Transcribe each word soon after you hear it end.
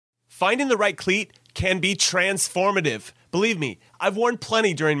Finding the right cleat can be transformative. Believe me, I've worn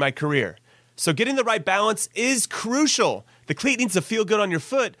plenty during my career. So getting the right balance is crucial. The cleat needs to feel good on your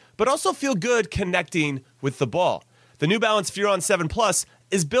foot, but also feel good connecting with the ball. The New Balance Furon 7 Plus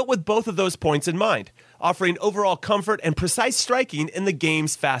is built with both of those points in mind, offering overall comfort and precise striking in the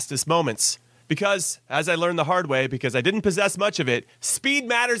game's fastest moments. Because, as I learned the hard way, because I didn't possess much of it, speed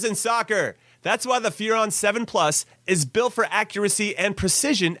matters in soccer. That's why the Furon 7 Plus is built for accuracy and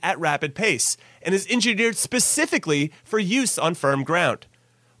precision at rapid pace, and is engineered specifically for use on firm ground.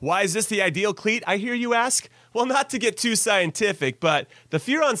 Why is this the ideal cleat, I hear you ask? Well, not to get too scientific, but the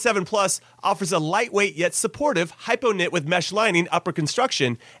Furon 7 Plus offers a lightweight yet supportive hypo-knit with mesh lining upper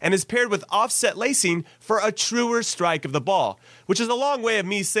construction and is paired with offset lacing for a truer strike of the ball, which is a long way of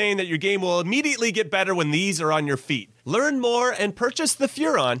me saying that your game will immediately get better when these are on your feet. Learn more and purchase the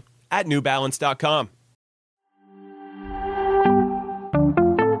Furon at newbalance.com.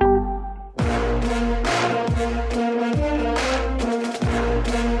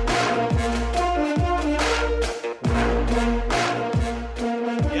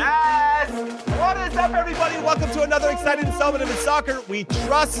 Welcome to another exciting installment of In Soccer We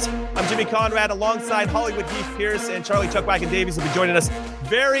Trust. I'm Jimmy Conrad alongside Hollywood Heath Pierce and Charlie Chuckwagon Davies will be joining us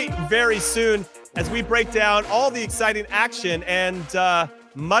very, very soon as we break down all the exciting action and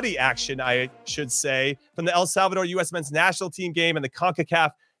muddy action, I should say, from the El Salvador U.S. Men's National Team game and the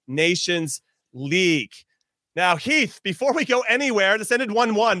CONCACAF Nations League. Now, Heath, before we go anywhere, this ended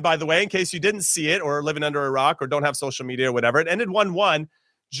 1-1, by the way, in case you didn't see it or living under a rock or don't have social media or whatever. It ended 1-1.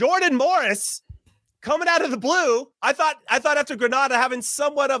 Jordan Morris coming out of the blue, I thought after Granada having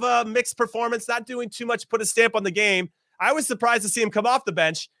somewhat of a mixed performance, not doing too much, put a stamp on the game. I was surprised to see him come off the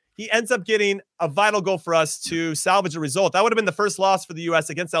bench. He ends up getting a vital goal for us to salvage a result. That would have been the first loss for the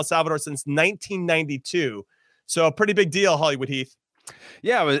U.S. against El Salvador since 1992. So a pretty big deal, Hollywood Heath.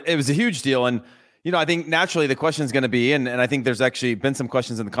 Yeah, it was a huge deal. And, you know, I think naturally the question is going to be, and I think there's actually been some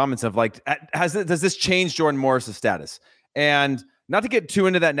questions in the comments of like, does this change Jordan Morris' status? And not to get too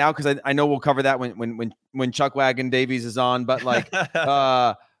into that now, because I know we'll cover that when Chuckwagon Davies is on, but like,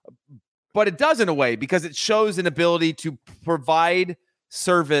 but it does in a way because it shows an ability to provide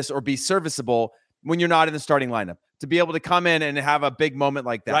service or be serviceable when you're not in the starting lineup. To be able to come in and have a big moment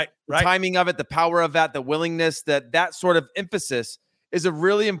like that, right. The timing of it, the power of that, the willingness, that sort of emphasis is a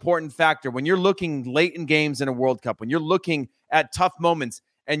really important factor when you're looking late in games in a World Cup, when you're looking at tough moments,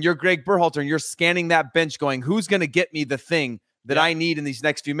 and you're Greg Berhalter and you're scanning that bench, going, "Who's going to get me the thing that I need in these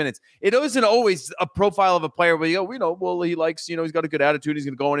next few minutes?" It isn't always a profile of a player where you go, well, he likes, he's got a good attitude. He's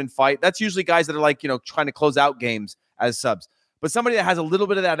going to go in and fight. That's usually guys that are like, trying to close out games as subs. But somebody that has a little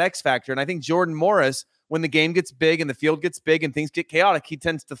bit of that X factor. And I think Jordan Morris, when the game gets big and the field gets big and things get chaotic, he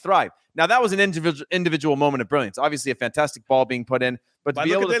tends to thrive. Now, that was an individual moment of brilliance. Obviously, a fantastic ball being put in. But to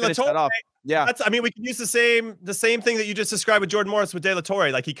be able to finish that off, yeah. We can use the same thing that you just described with Jordan Morris with De La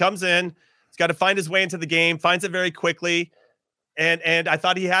Torre. Like, he comes in, he's got to find his way into the game, finds it very quickly. And I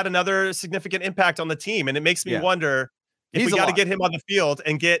thought he had another significant impact on the team. And it makes me wonder if we got to get him on the field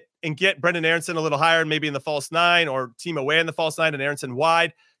and get Brendan Aronson a little higher, maybe in the false nine, or team away in the false nine and Aronson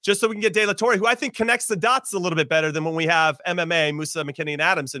wide, just so we can get De La Torre, who I think connects the dots a little bit better than when we have MMA, Musa, McKinney, and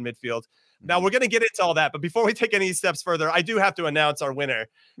Adams in midfield. Now, we're going to get into all that, but before we take any steps further, I do have to announce our winner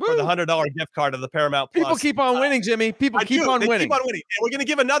for the $100 gift card of the Paramount Plus. People keep on winning, Jimmy. People keep on winning. Keep on winning. And we're going to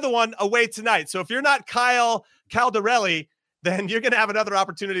give another one away tonight. So if you're not Kyle Caldarelli, then you're going to have another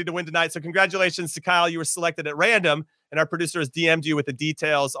opportunity to win tonight. So congratulations to Kyle. You were selected at random, and our producer has DM'd you with the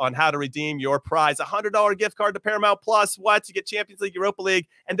details on how to redeem your prize. $100 gift card to Paramount Plus. What? You get Champions League, Europa League,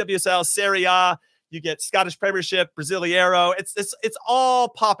 NWSL, Serie A. You get Scottish Premiership, Brasileiro. It's all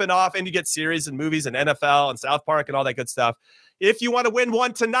popping off, and you get series and movies and NFL and South Park and all that good stuff. If you want to win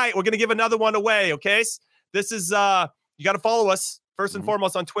one tonight, we're going to give another one away, okay? This is, you got to follow us first and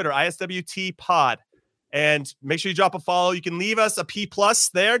foremost on Twitter, ISWT Pod. And make sure you drop a follow. You can leave us a P+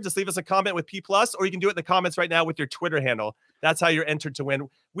 there. Just leave us a comment with P+, or you can do it in the comments right now with your Twitter handle. That's how you're entered to win.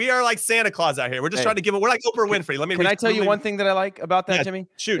 We are like Santa Claus out here. We're just trying to give it. We're like Oprah Winfrey. Can I tell you one thing that I like about that, Jimmy?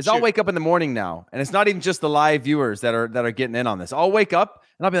 Shoot. I'll wake up in the morning now, and it's not even just the live viewers that are getting in on this. I'll wake up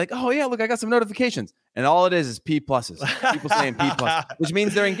and I'll be like, "Oh yeah, look, I got some notifications," and all it is P+. People saying P+, which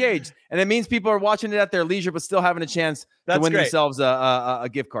means they're engaged, and it means people are watching it at their leisure, but still having a chance to win themselves a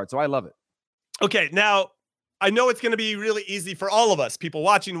gift card. So I love it. Okay, now I know it's going to be really easy for all of us, people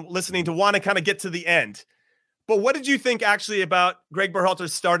watching, listening, to want to kind of get to the end. But what did you think actually about Greg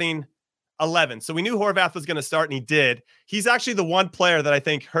Berhalter's starting 11? So we knew Horvath was going to start, and he did. He's actually the one player that I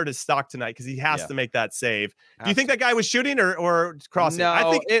think hurt his stock tonight because he has to make that save. Do you think that guy was shooting or crossing? No,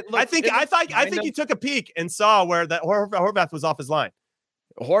 I think he took a peek and saw where that Horvath was off his line.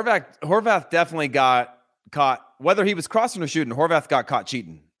 Horvath definitely got caught, whether he was crossing or shooting. Horvath got caught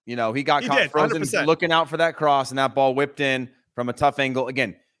cheating. He got caught frozen, 100%. looking out for that cross, and that ball whipped in from a tough angle.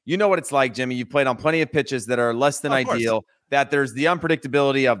 Again, you know what it's like, Jimmy. You've played on plenty of pitches that are less than ideal, that there's the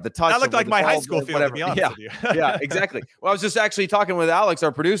unpredictability of the touch. That looked like my high school field, to be honest with you. Yeah, exactly. Well, I was just actually talking with Alex,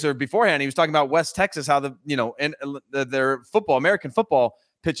 our producer, beforehand. He was talking about West Texas, how their football, American football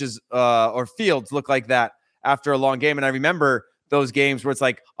pitches or fields look like that after a long game. And I remember those games where it's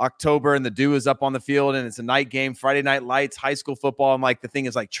like October and the dew is up on the field and it's a night game, Friday night lights, high school football. And like the thing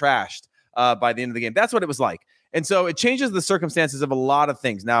is like trashed by the end of the game. That's what it was like. And so it changes the circumstances of a lot of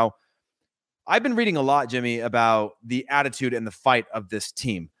things. Now, I've been reading a lot, Jimmy, about the attitude and the fight of this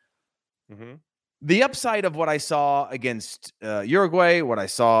team. Mm-hmm. The upside of what I saw against Uruguay, what I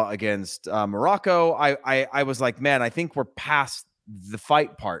saw against Morocco, I was like, man, I think we're past the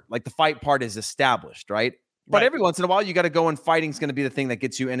fight part. Like the fight part is established, right? But every once in a while, you got to go, and fighting's going to be the thing that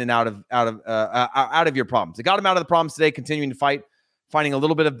gets you in and out of your problems. It got him out of the problems today, continuing to fight, finding a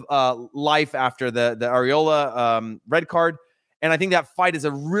little bit of life after the Areola red card. And I think that fight is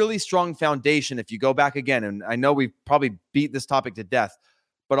a really strong foundation if you go back again. And I know we've probably beat this topic to death,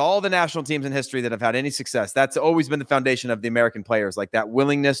 but all the national teams in history that have had any success, that's always been the foundation of the American players, like that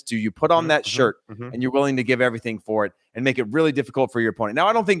willingness to you put on that shirt and you're willing to give everything for it and make it really difficult for your opponent. Now,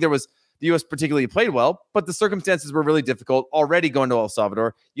 I don't think the U.S. particularly played well, but the circumstances were really difficult already going to El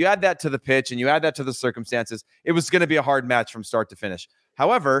Salvador. You add that to the pitch and you add that to the circumstances. It was going to be a hard match from start to finish.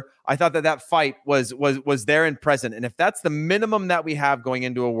 However, I thought that fight was there and present. And if that's the minimum that we have going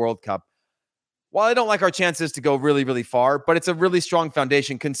into a World Cup, while I don't like our chances to go really, really far, but it's a really strong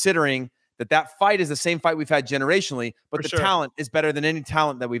foundation considering that fight is the same fight we've had generationally, but talent is better than any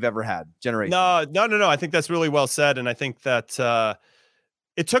talent that we've ever had generationally. No. I think that's really well said. And I think that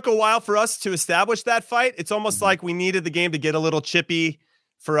it took a while for us to establish that fight. It's almost like we needed the game to get a little chippy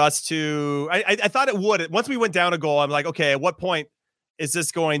for us to, I thought it would. Once we went down a goal, I'm like, okay, at what point is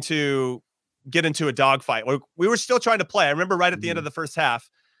this going to get into a dogfight? We were still trying to play. I remember right at the end of the first half,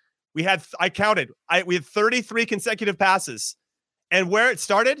 we had 33 consecutive passes. And where it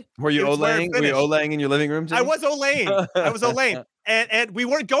started. Were you Olaying? Were you Olaying in your living room, Jimmy? I was Olaying. And we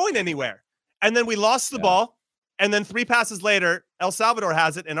weren't going anywhere. And then we lost the ball. And then 3 passes later, El Salvador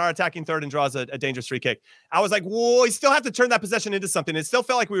has it, and our attacking third and draws a dangerous free kick. I was like, whoa, you still have to turn that possession into something. It still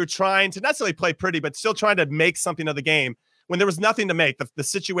felt like we were trying to not necessarily play pretty, but still trying to make something of the game when there was nothing to make. The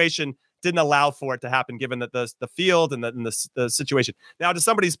situation didn't allow for it to happen, given that the field and the situation. Now, to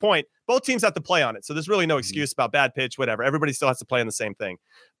somebody's point, both teams have to play on it. So there's really no excuse about bad pitch, whatever. Everybody still has to play on the same thing.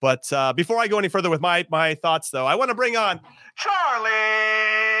 But before I go any further with my thoughts, though, I want to bring on Charlie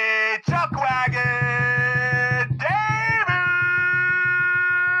Chuckwagon Davis.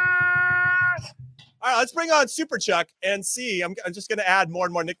 All right, let's bring on Super Chuck and see. I'm just going to add more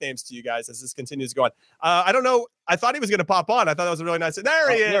and more nicknames to you guys as this continues going. I don't know. I thought he was going to pop on. I thought that was a really nice.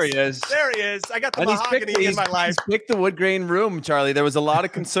 There he is. There he is. I got the mahogany in my life. He's picked the wood grain room, Charlie. There was a lot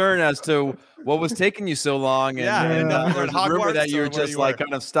of concern as to what was taking you so long. And there's a rumor that you were just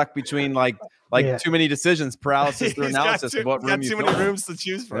kind of stuck between too many decisions, paralysis through analysis of what room you got too many rooms to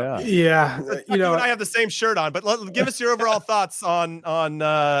choose from. Yeah. I have the same shirt on, but give us your overall thoughts on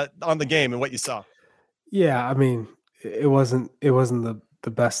the game and what you saw. Yeah, I mean, it wasn't the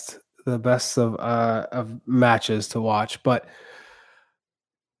best of matches to watch, but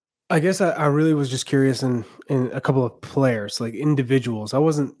I guess I really was just curious in a couple of players, like individuals. I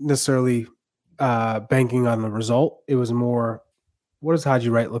wasn't necessarily banking on the result. It was more, what does Haji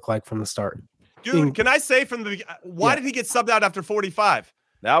Wright look like from the start? Dude, can I say why did he get subbed out after 45?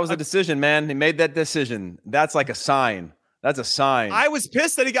 That was a decision, man. He made that decision. That's like a sign. That's a sign. I was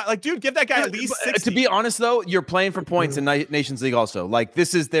pissed that he got dude, give that guy at least 60. To be honest, though, you're playing for points in Nations League also. Like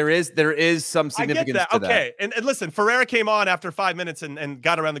there is some significance to that. Okay. And listen, Ferreira came on after 5 minutes and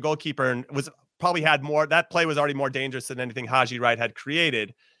got around the goalkeeper and had more. That play was already more dangerous than anything Haji Wright had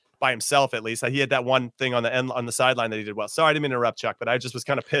created by himself, at least. He had that one thing on the end on the sideline that he did well. Sorry, I didn't mean to interrupt, Chuck, but I just was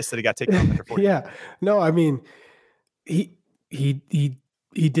kind of pissed that he got taken off after 40. Yeah. No, I mean, he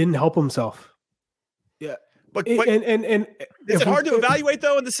didn't help himself. Yeah. But is it hard to evaluate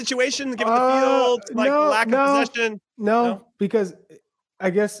though in the situation, given the field, lack of possession? No, because I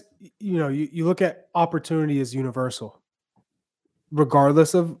guess you look at opportunity as universal,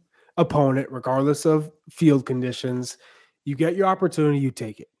 regardless of opponent, regardless of field conditions. You get your opportunity, you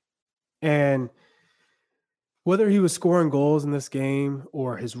take it, and whether he was scoring goals in this game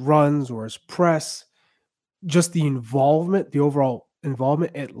or his runs or his press, just the involvement, the overall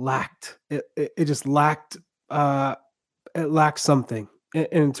involvement, it lacked. It just lacked. It lacked something.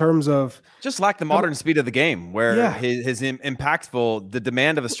 in terms of just lack the modern speed of the game, where his impactful, the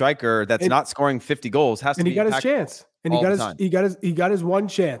demand of a striker that's not scoring 50 goals has to be. And he got his chance, and he got his one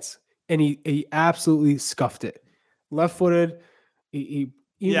chance, and he absolutely scuffed it. Left-footed. He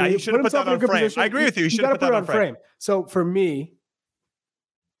should have put that on frame. I agree with you. He should have put that on frame. So for me,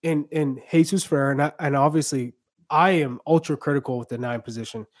 in Jesus Ferreira, and obviously I am ultra critical with the 9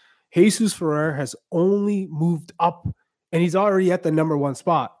 position. Jesus Ferreira has only moved up, and he's already at the number 1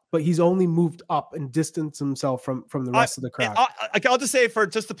 spot, but he's only moved up and distanced himself from the rest of the crowd. I'll just say,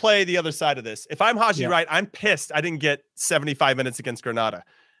 just to play the other side of this, if I'm Haji Wright, I'm pissed I didn't get 75 minutes against Granada.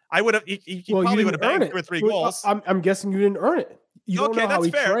 I would have. He probably would have bagged 2 or 3 goals. I'm guessing you didn't earn it. You don't know how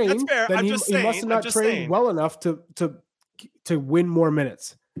he trained. That's fair. Then he must have not trained well enough to win more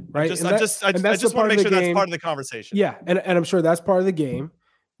minutes, right? I just want to make sure that's part of the conversation. Yeah, and I'm sure that's part of the game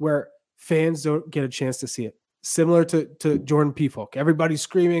where fans don't get a chance to see it. Similar to Jordan Pefok. Everybody's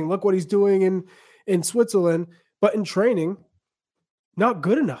screaming, look what he's doing in Switzerland, but in training, not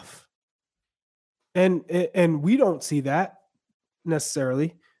good enough. And we don't see that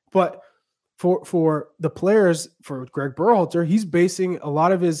necessarily. But for the players, for Greg Berhalter, he's basing a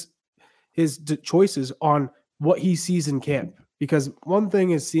lot of his choices on what he sees in camp. Because one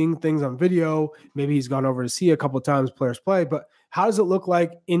thing is seeing things on video. Maybe he's gone over to see a couple of times players play, but how does it look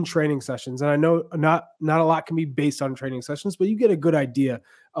like in training sessions? And I know not a lot can be based on training sessions, but you get a good idea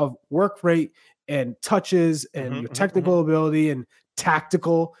of work rate and touches and your technical ability and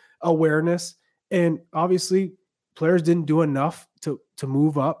tactical awareness. And obviously, players didn't do enough to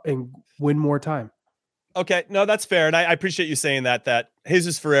move up and win more time. Okay, no, that's fair, and I appreciate you saying that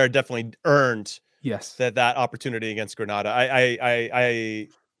Jesus Ferreira definitely earned that opportunity against Granada. I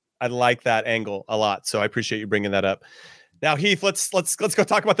like that angle a lot, so I appreciate you bringing that up. Now, Heath, let's go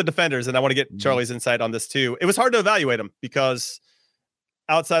talk about the defenders, and I want to get Charlie's insight on this too. It was hard to evaluate them because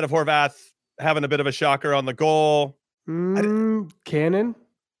outside of Horvath having a bit of a shocker on the goal, Cannon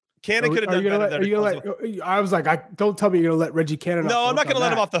could have done better. I was like, don't tell me you're gonna let Reggie Cannon. No, I'm not gonna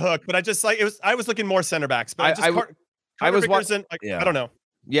let him off the hook. But I just I was looking more center backs. But I was watching. I don't know.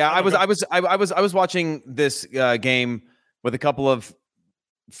 Yeah, I was watching this game with a couple of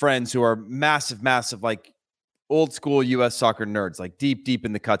friends who are massive, like old school US soccer nerds, like deep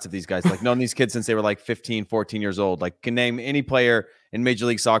in the cuts of these guys, like known these kids since they were like 15, 14 years old, like can name any player in Major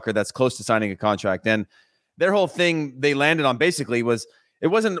League Soccer that's close to signing a contract. And their whole thing they landed on basically was, it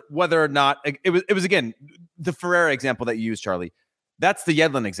wasn't whether or not it was again, the Ferreira example that you used, Charlie. That's the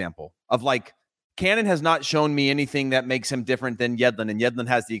Yedlin example of like, Cannon has not shown me anything that makes him different than Yedlin. And Yedlin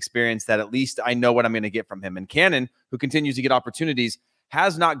has the experience that at least I know what I'm going to get from him. And Cannon, who continues to get opportunities,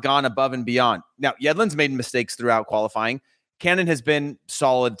 has not gone above and beyond. Now, Yedlin's made mistakes throughout qualifying. Cannon has been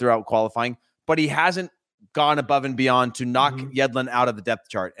solid throughout qualifying, but he hasn't gone above and beyond to knock Yedlin out of the depth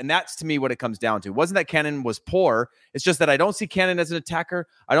chart. And that's, to me, what it comes down to. It wasn't that Cannon was poor. It's just that I don't see Cannon as an attacker.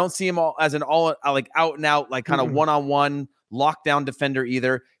 I don't see him as an all like out and out, like kind of one-on-one lockdown defender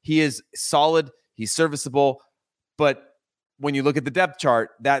either. He is solid. He's serviceable. But when you look at the depth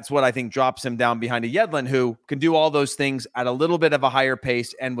chart, that's what I think drops him down behind a Yedlin who can do all those things at a little bit of a higher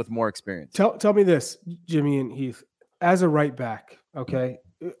pace and with more experience. Tell me this, Jimmy and Heath, as a right back, okay,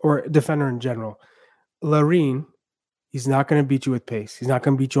 or defender in general, Lareen, he's not going to beat you with pace. He's not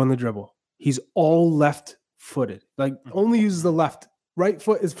going to beat you on the dribble. He's all left-footed. Like, only uses the left. Right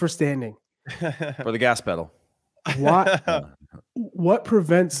foot is for standing. For the gas pedal. What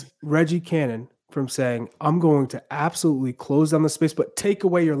prevents Reggie Cannon from saying, I'm going to absolutely close down the space, but take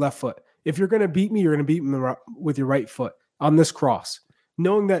away your left foot? If you're going to beat me, you're going to beat me with your right foot on this cross,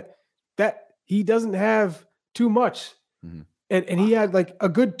 knowing that he doesn't have too much. And he had like a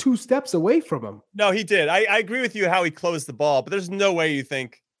good 2 steps away from him. No, he did. I agree with you how he closed the ball, but there's no way you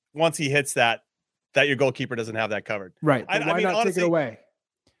think once he hits that your goalkeeper doesn't have that covered. Right. Why not honestly, take it away?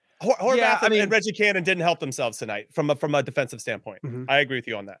 Horvath and Reggie Cannon didn't help themselves tonight from a defensive standpoint. I agree with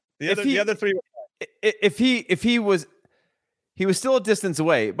you on that. The other three. If he was still a distance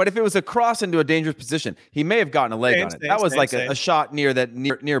away, but if it was a cross into a dangerous position, he may have gotten a leg on it. That was like a shot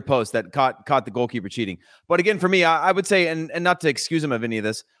near post that caught the goalkeeper cheating. But again, for me, I would say, and not to excuse him of any of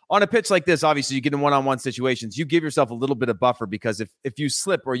this, on a pitch like this, obviously you get in one-on-one situations, you give yourself a little bit of buffer, because if you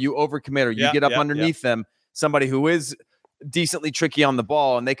slip or you overcommit or you get up underneath them, somebody who is decently tricky on the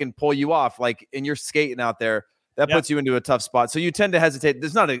ball and they can pull you off, like, and you're skating out there, that puts you into a tough spot. So you tend to hesitate.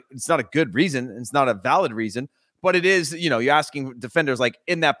 It's not a good reason. It's not a valid reason. But it is, you're asking defenders, like,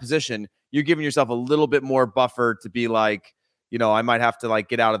 in that position, you're giving yourself a little bit more buffer to be like, I might have to like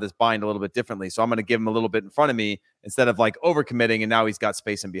get out of this bind a little bit differently. So I'm going to give him a little bit in front of me instead of like overcommitting. And now he's got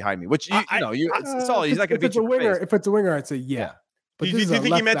space in behind me, which it's all, he's not going to beat you. If it's a winger, I'd say, yeah. But Do you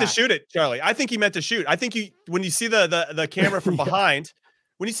think he meant to shoot it, Charlie? I think he meant to shoot. I think when you see the camera from behind,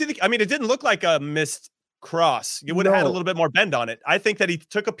 when you see it didn't look like a missed cross. You would have had a little bit more bend on it. I think that he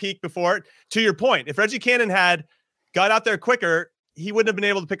took a peek before it. To your point, if Reggie Cannon had got out there quicker, he wouldn't have been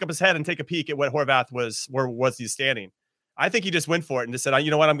able to pick up his head and take a peek at what Horvath was he standing. I think he just went for it and just said, you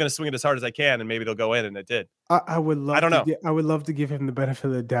know what, I'm going to swing it as hard as I can, and maybe they'll go in, and it did. I would love. I don't know. I would love to give him the benefit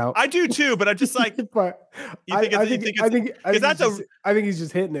of the doubt. I do too, but I'm just like, but I think he's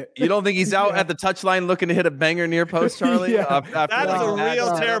just hitting it. You don't think he's out at the touchline looking to hit a banger near post, Charlie? That is a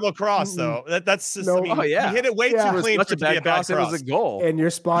real terrible cross, though. That's just. No, he hit it way too clean for it to be a bad cross. It was a goal, and you're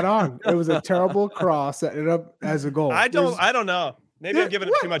spot on. It was a terrible cross that ended up as a goal. I don't know. Maybe I'm giving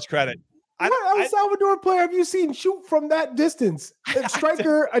him too much credit. What El Salvador player have you seen shoot from that distance? A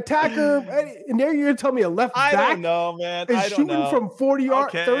striker, attacker, and there you're telling me a left back? I don't know, man. Is shooting from 40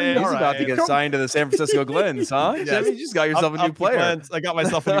 yards, 30 yards. He's about to get signed to the San Francisco Glens, huh? Yes. Jimmy, you just got yourself a new player. I got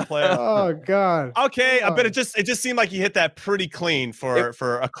myself a new player. Oh God. Okay, but it just seemed like he hit that pretty clean for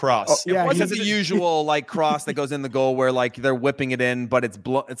a cross. It wasn't the usual like cross that goes in the goal where like they're whipping it in, but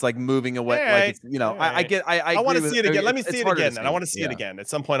it's like moving away. Like it's, I want to see it again. Let me see it again. I want to see it again. At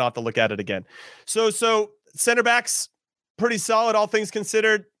some point, I'll have to look at it again. So center backs, pretty solid, all things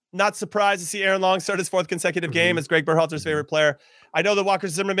considered. Not surprised to see Aaron Long start his 4th consecutive game as Greg Berhalter's favorite player. I know that Walker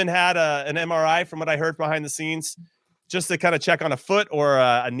Zimmerman had an MRI from what I heard behind the scenes, just to kind of check on a foot or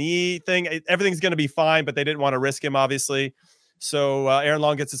a knee thing. Everything's going to be fine, but they didn't want to risk him, obviously. So Aaron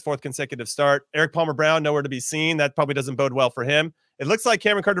Long gets his 4th consecutive start. Eric Palmer-Brown, nowhere to be seen. That probably doesn't bode well for him. It looks like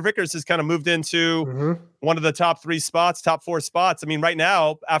Cameron Carter-Vickers has kind of moved into one of the top 4 spots. I mean, right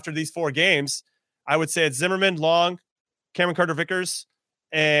now, after these 4 games, I would say it's Zimmerman, Long, Cameron Carter-Vickers,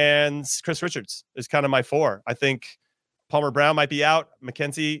 and Chris Richards is kind of my 4. I think Palmer-Brown might be out,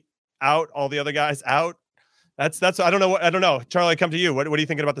 McKenzie out, all the other guys out. That's I don't know. Charlie, I come to you. What are you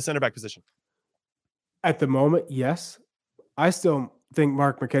thinking about the center back position? At the moment, yes. I still think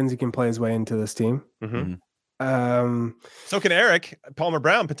Mark McKenzie can play his way into this team. So can Eric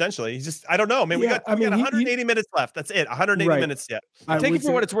Palmer-Brown potentially. He's just, I don't know. Man, we got 180 minutes left. That's it. 180 minutes yet. Take it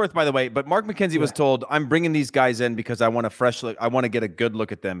for what it's worth, by the way. But Mark McKenzie was told, I'm bringing these guys in because I want a fresh look. I want to get a good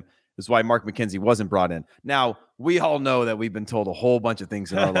look at them. This is why Mark McKenzie wasn't brought in. Now, we all know that we've been told a whole bunch of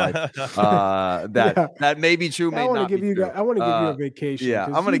things in our life that may be true, may not be true. I want to give you a vacation. Yeah,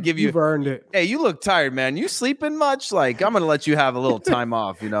 I'm going to give you. You've earned it. Hey, you look tired, man. You sleeping much? Like, I'm going to let you have a little time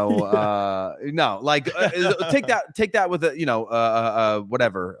off. No, like take that with a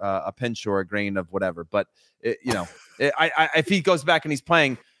whatever, a pinch or a grain of whatever. But if he goes back and he's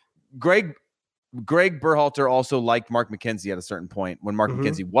playing, Greg Berhalter also liked Mark McKenzie at a certain point when Mark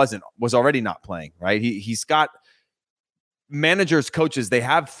McKenzie was already not playing, right? He's got managers, coaches, they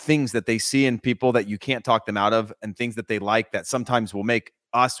have things that they see in people that you can't talk them out of, and things that they like that sometimes will make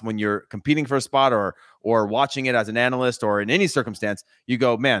us, when you're competing for a spot or watching it as an analyst or in any circumstance, you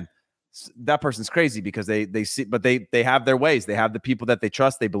go, man, that person's crazy because they see, but they have their ways. They have the people that they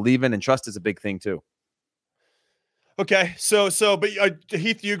trust, they believe in, and trust is a big thing too. Okay. But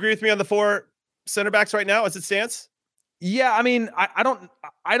Heath, do you agree with me on the 4 center backs right now as it stands? Yeah, I mean, I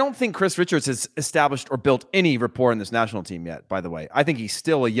don't think Chris Richards has established or built any rapport in this national team yet, by the way. I think he's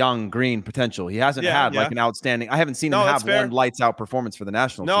still a young green potential. He hasn't had like an outstanding, I haven't seen him have one lights out performance for the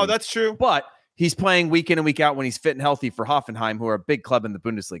national team. No, that's true. But he's playing week in and week out when he's fit and healthy for Hoffenheim, who are a big club in the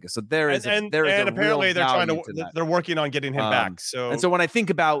Bundesliga. So there is apparently they're working on getting him back. So when I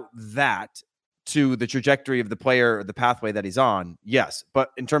think about that, to the trajectory of the player, the pathway that he's on, yes.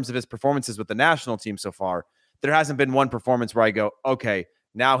 But in terms of his performances with the national team so far, there hasn't been one performance where I go, okay,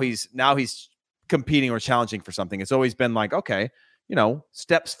 now he's competing or challenging for something. It's always been like, okay,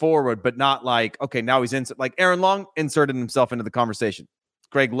 steps forward, but not like, okay, now he's in. Like Aaron Long inserted himself into the conversation.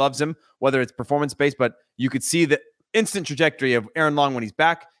 Greg loves him, whether it's performance-based, but you could see the instant trajectory of Aaron Long when he's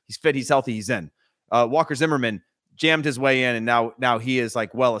back, he's fit, he's healthy, he's in. Walker Zimmerman jammed his way in, and now he is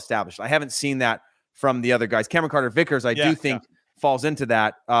like well established. I haven't seen that from the other guys. Cameron Carter-Vickers, I do think falls into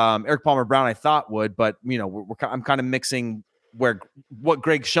that. Eric Palmer-Brown, I thought would, but I'm kind of mixing what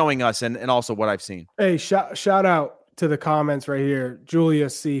Greg's showing us and also what I've seen. Hey, shout out to the comments right here. Julia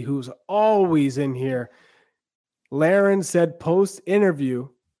C, who's always in here. Laren said post game interview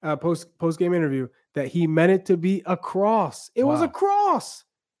that he meant it to be a cross. It was a cross.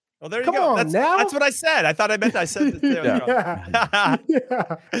 Well, there you go. That's what I said. I thought I said it.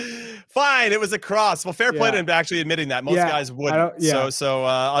 Fine. It was a cross. Well, fair play to him actually admitting that. Most guys wouldn't. So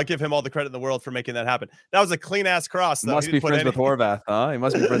I'll give him all the credit in the world for making that happen. That was a clean ass cross. Though. Must be friends with Horvath, huh? He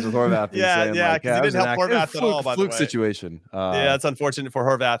must be friends with Horvath. Because he didn't help Horvath at all, by the way. Fluke situation. That's unfortunate for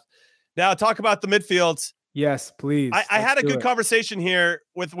Horvath. Now talk about the midfield. Yes, please. I had a good conversation here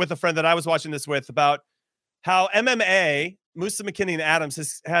with a friend that I was watching this with about how MMA, Musa, McKinney, and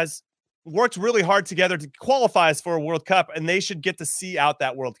Adams has worked really hard together to qualify us for a World Cup, and they should get to see out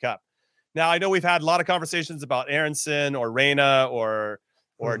that World Cup. Now, I know we've had a lot of conversations about Aronson or Reina or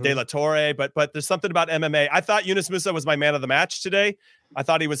De La Torre, but there's something about MMA. I thought Yunus Musa was my man of the match today. I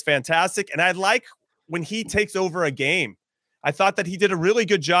thought he was fantastic, and I like when he takes over a game. I thought that he did a really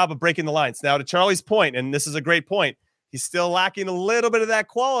good job of breaking the lines. Now, to Charlie's point, and this is a great point, he's still lacking a little bit of that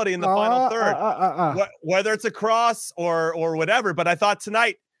quality in the final third, whether it's a cross or whatever. But I thought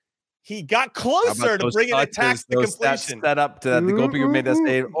tonight he got closer to bringing attack to completion. Set up to that. The goalkeeper made that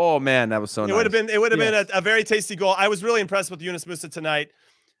save. Oh man, that was so nice. It would have been a very tasty goal. I was really impressed with Yunus Musa tonight,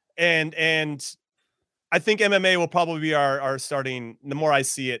 and I think MMA will probably be our starting. The more I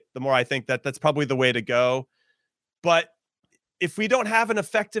see it, the more I think that's probably the way to go. But if we don't have an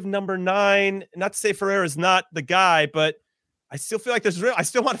effective number 9, not to say Ferreira is not the guy, but I still feel like I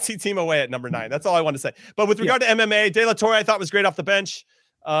still want to see Team away at number 9. That's all I want to say. But with regard to MMA, De La Torre, I thought was great off the bench.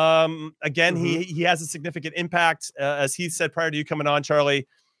 Again, he has a significant impact. As he said prior to you coming on, Charlie,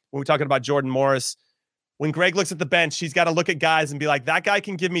 when we're talking about Jordan Morris, when Greg looks at the bench, he's got to look at guys and be like, that guy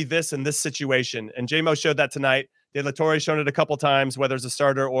can give me this in this situation. And J-Mo showed that tonight. De La Torre's shown it a couple times, whether as a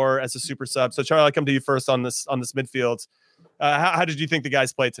starter or as a super sub. So Charlie, I'll come to you first on this midfield. How did you think the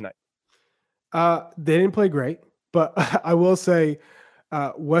guys played tonight? They didn't play great, but I will say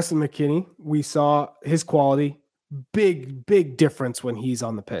Weston McKinney, we saw his quality, big difference when he's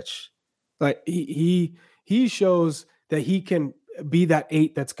on the pitch. Like he shows that he can be that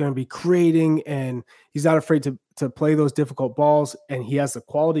 8 that's going to be creating, and he's not afraid to play those difficult balls, and he has the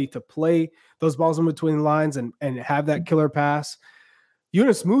quality to play those balls in between the lines and have that killer pass.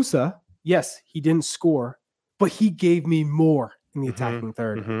 Yunus Musa, yes, he didn't score, but he gave me more in the attacking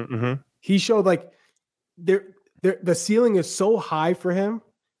third. He showed like the ceiling is so high for him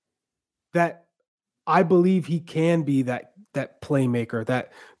that I believe he can be that playmaker,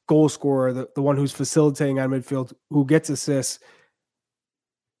 that goal scorer, the one who's facilitating on midfield, who gets assists.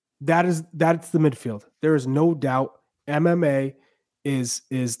 That's the midfield. There is no doubt MMA is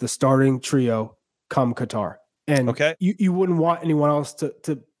the starting trio come Qatar. And you wouldn't want anyone else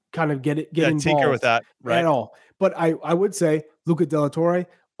to kind of get involved tinker with that, right? At all. But I would say Luca De La Torre,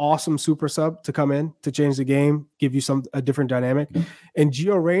 awesome super sub to come in to change the game, give you a different dynamic. And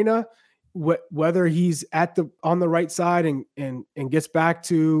Gio Reyna, whether he's on the right side and gets back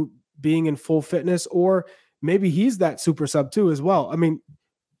to being in full fitness, or maybe he's that super sub too as well. I mean,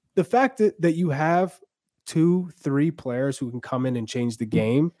 the fact that you have 2-3 players who can come in and change the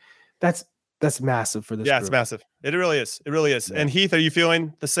game, that's massive for this group. It's massive. It really is. Yeah. And Heath, are you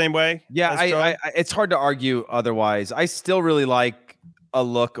feeling the same way? Yeah, I it's hard to argue otherwise. I still really like a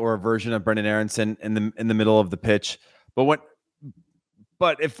look or a version of Brendan Aronson in the middle of the pitch.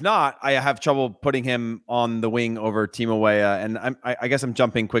 But if not, I have trouble putting him on the wing over Timo Weah. And I guess I'm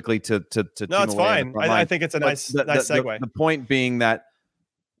jumping quickly to No, it's fine. I think it's a nice segue. The point being that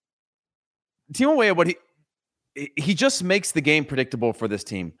Timo Weah, he just makes the game predictable for this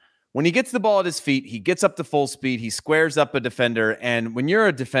team. When he gets the ball at his feet, he gets up to full speed, he squares up a defender. And when you're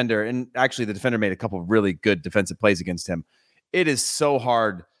a defender, and actually the defender made a couple of really good defensive plays against him, it is so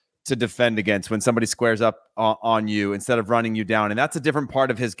hard to defend against when somebody squares up on you instead of running you down. And that's a different part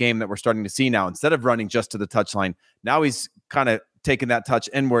of his game that we're starting to see now. Instead of running just to the touchline, now he's kind of taking that touch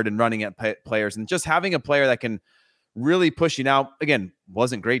inward and running at players. And just having a player that can really push you. Now, again,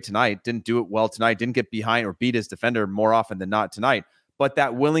 wasn't great tonight, didn't do it well tonight, didn't get behind or beat his defender more often than not tonight. But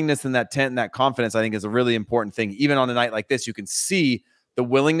that willingness and that and that confidence, I think, is a really important thing. Even on a night like this, you can see the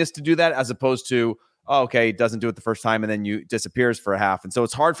willingness to do that as opposed to, he doesn't do it the first time and then you disappears for a half. And so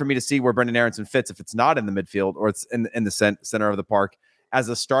it's hard for me to see where Brendan Aronson fits if it's not in the midfield or it's in the center of the park as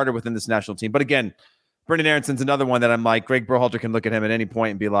a starter within this national team. But again, Brendan Aronson's another one that I'm like, Greg Berhalter can look at him at any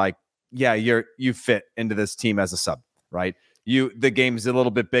point and be like, yeah, you fit into this team as a sub, right? The game's a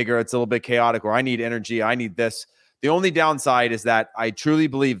little bit bigger. It's a little bit chaotic, or I need energy. I need this. The only downside is that I truly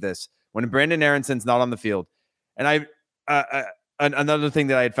believe this when Brendan Aronson's not on the field. And another thing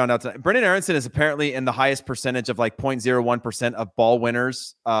that I had found out tonight, Brendan Aronson is apparently in the highest percentage of like 0.01% of ball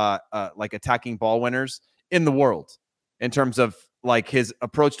winners, like attacking ball winners in the world in terms of like his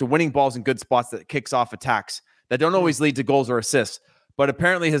approach to winning balls in good spots that kicks off attacks that don't always lead to goals or assists. But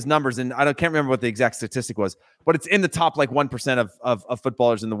apparently his numbers, and can't remember what the exact statistic was, but it's in the top like 1% of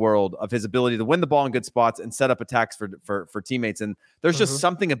footballers in the world of his ability to win the ball in good spots and set up attacks for teammates. And there's just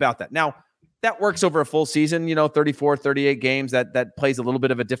something about that. Now, that works over a full season, 34, 38 games. That plays a little bit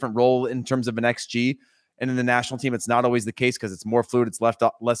of a different role in terms of an XG. And in the national team, it's not always the case because it's more fluid. It's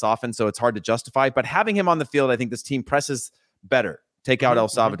less often, so it's hard to justify. But having him on the field, I think this team presses better. Take out El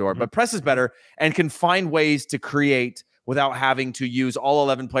Salvador, but presses better and can find ways to create without having to use all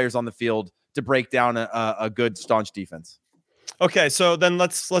 11 players on the field to break down a good, staunch defense. Okay, so then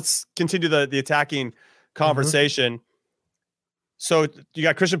let's continue the attacking conversation. So you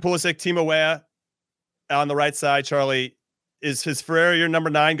got Christian Pulisic, Timo Weah on the right side. Charlie, is Ferreira your number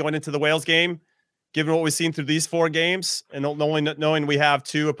 9 going into the Wales game, given what we've seen through these 4 games, and only knowing we have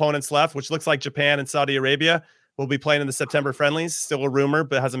 2 opponents left, which looks like Japan and Saudi Arabia will be playing in the September friendlies. Still a rumor,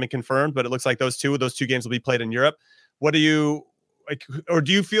 but it hasn't been confirmed. But it looks like those two games will be played in Europe. What do you like, or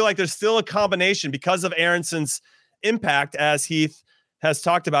do you feel like there's still a combination because of Aaronson's impact, as Heath has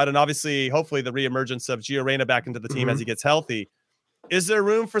talked about, and obviously, hopefully, the reemergence of Gio Reyna back into the team as he gets healthy? Is there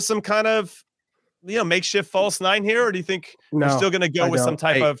room for some kind of makeshift false 9 here, or do you think we're still going to go with some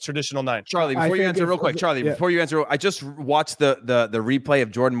type of traditional 9? Charlie, before you answer real quick, before you answer, I just watched the replay of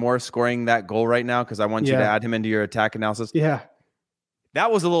Jordan Morris scoring that goal right now because I want you to add him into your attack analysis. Yeah.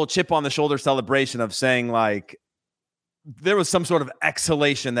 That was a little chip on the shoulder celebration of saying like there was some sort of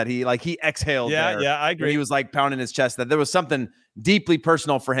exhalation that he exhaled. Yeah, I agree. He was like pounding his chest, that there was something deeply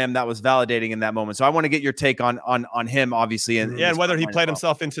personal for him that was validating in that moment. So I want to get your take on him, obviously. And whether he played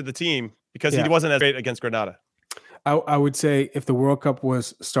himself into the team, because he wasn't as great against Grenada. I would say if the World Cup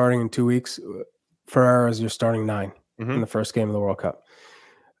was starting in 2 weeks, Ferreira is your starting 9 in the first game of the World Cup.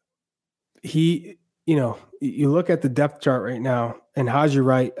 He, you look at the depth chart right now, and Haji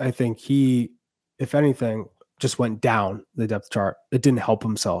Wright, I think he, if anything, just went down the depth chart. It didn't help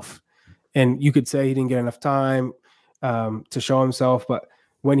himself. And you could say he didn't get enough time to show himself, but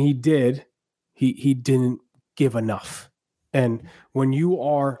when he did, he didn't give enough. And when you're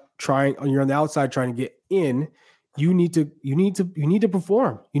on the outside trying to get in, you need to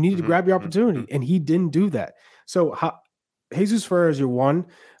perform. You need to grab your opportunity, and he didn't do that. So Jesus Ferreira is your 1.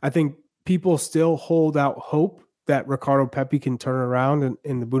 I think people still hold out hope that Ricardo Pepi can turn around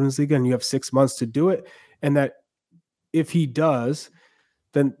in the Bundesliga, and you have 6 months to do it. And that if he does,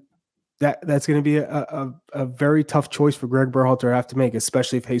 then that's going to be a very tough choice for Greg Berhalter to have to make,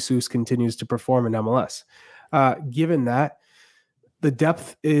 especially if Jesus continues to perform in MLS. Given that, the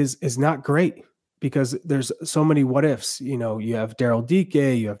depth is not great because there's so many what ifs. You have Daryl Dike,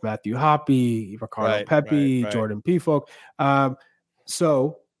 you have Matthew Hoppe, Ricardo Pepi, Jordan Pifok.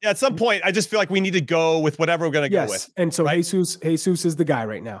 So at some point, I just feel like we need to go with whatever we're going to go with. And so Jesus is the guy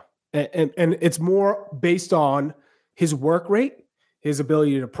right now. And it's more based on his work rate, his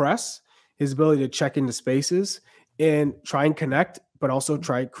ability to press, his ability to check into spaces and try and connect, but also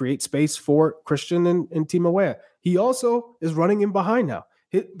try and create space for Christian and Timo Weah. He also is running in behind now.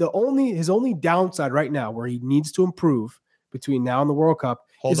 His only downside right now where he needs to improve between now and the World Cup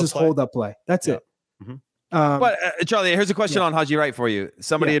is his hold-up play. That's it. But Charlie, here's a question on Haji Wright for you.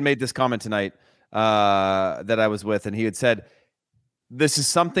 Somebody had made this comment tonight that I was with, and he had said, this is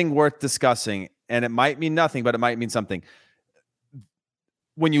something worth discussing, and it might mean nothing, but it might mean something.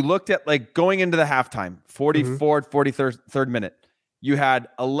 When you looked at going into the halftime, 44th, 43rd minute, you had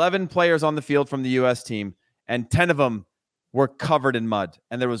 11 players on the field from the U.S. team, and 10 of them were covered in mud.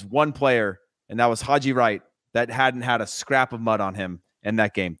 And there was one player, and that was Haji Wright, that hadn't had a scrap of mud on him in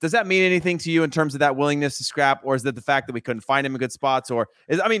that game. Does that mean anything to you in terms of that willingness to scrap, or is it the fact that we couldn't find him in good spots? Or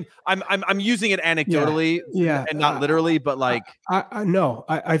I'm using it anecdotally, and not literally, but I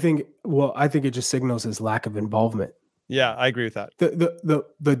think it just signals his lack of involvement. Yeah, I agree with that.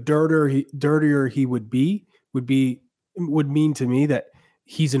 The dirtier he would mean to me that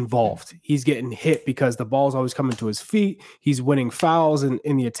he's involved. He's getting hit because the ball's always coming to his feet. He's winning fouls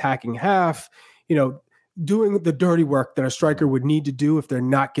in the attacking half. Doing the dirty work that a striker would need to do if they're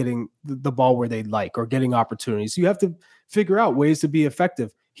not getting the ball where they'd like or getting opportunities. You have to figure out ways to be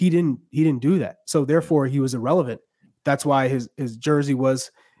effective. He didn't do that. So therefore he was irrelevant. That's why his jersey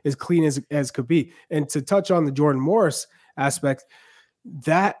was as clean as could be. And to touch on the Jordan Morris aspect,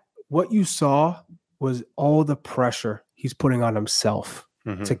 that what you saw was all the pressure he's putting on himself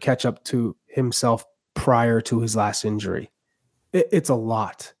to catch up to himself prior to his last injury. It's a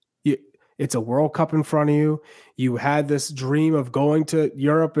lot. It's a World Cup in front of you. You had this dream of going to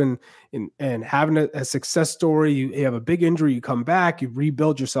Europe and having a success story. You have a big injury. You come back. You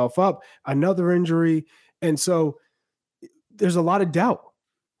rebuild yourself up. Another injury, and so there's a lot of doubt.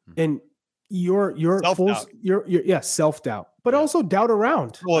 And you're self-doubt, but also doubt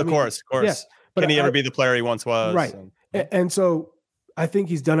around. Well, of course. Yes, can he ever be the player he once was? Right. And so I think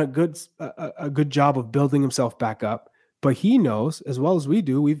he's done a good job of building himself back up. But he knows, as well as we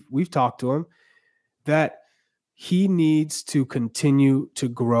do, we've talked to him, that he needs to continue to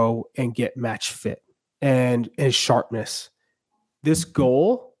grow and get match fit. and sharpness. This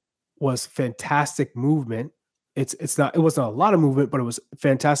goal was fantastic movement. It wasn't a lot of movement, but it was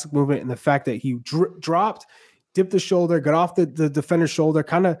fantastic movement. And the fact that he dropped, dipped the shoulder, got off the defender's shoulder,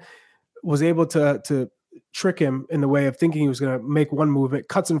 kind of was able to trick him in the way of thinking he was going to make one movement,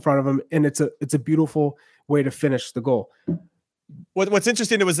 cuts in front of him, and it's a beautiful way to finish the goal. What's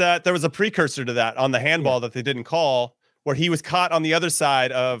interesting was that there was a precursor to that on the handball that they didn't call, where he was caught on the other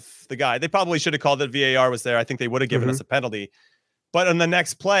side of the guy. They probably should have called it. VAR was there. I think they would have given us a penalty. But on the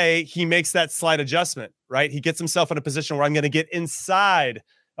next play, he makes that slight adjustment, right? He gets himself in a position where I'm going to get inside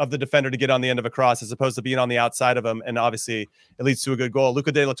of the defender to get on the end of a cross as opposed to being on the outside of him. And obviously it leads to a good goal.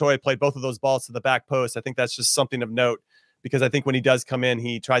 Luca De La Torre played both of those balls to the back post. I think that's just something of note, because I think when he does come in,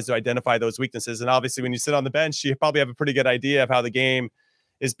 he tries to identify those weaknesses. And obviously when you sit on the bench, you probably have a pretty good idea of how the game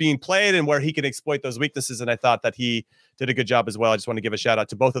is being played and where he can exploit those weaknesses. And I thought that he did a good job as well. I just want to give a shout out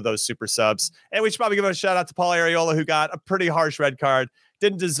to both of those super subs. And we should probably give a shout out to Paul Arriola, who got a pretty harsh red card.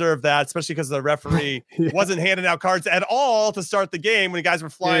 Didn't deserve that, especially because the referee wasn't handing out cards at all to start the game when the guys were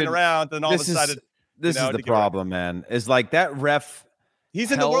flying around. And all of a sudden, this is the problem, man. Is like that ref.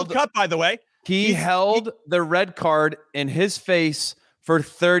 He's in the World Cup, by the way. He held the red card in his face for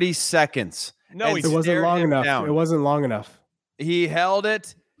 30 seconds. No, it wasn't long enough. Down. It wasn't long enough. He held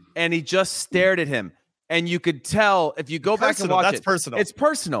it and he just stared at him. And you could tell if you go back and watch it. Personal. It's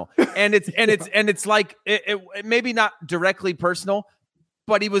personal. And it's like it maybe not directly personal,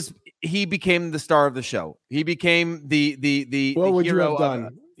 but he became the star of the show. He became the what would hero. You have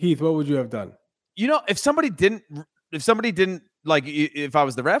done? Heath, what would you have done? You know, if somebody didn't like, if I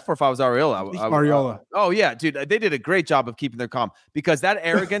was the ref or if I was Arriola. Oh yeah, dude, they did a great job of keeping their calm, because that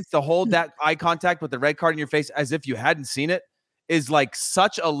arrogance to hold that eye contact with the red card in your face as if you hadn't seen it is like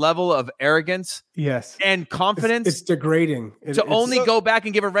such a level of arrogance. Yes. And confidence. It's degrading. To only go back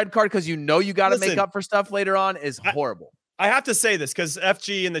and give a red card because you know you got to make up for stuff later on is horrible. I have to say this because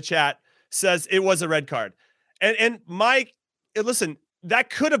FG in the chat says it was a red card. And Mike, listen, that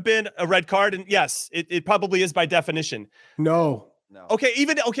could have been a red card. And yes, it probably is by definition. No. Okay,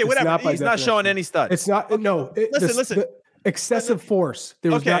 whatever. He's not showing any studs. It's not. No. Listen. Excessive force.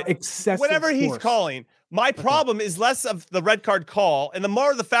 There was not excessive whatever force. He's calling. My problem is less of the red card call and the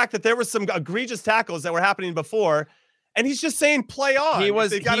more of the fact that there was some egregious tackles that were happening before. And he's just saying play on. He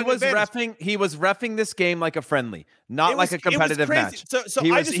was reffing this game like a friendly, not like a competitive match. So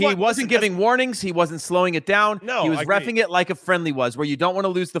he wasn't giving warnings. He wasn't slowing it down. No, he was reffing it like a friendly was, where you don't want to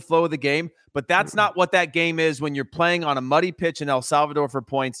lose the flow of the game. But that's not what that game is. When you're playing on a muddy pitch in El Salvador for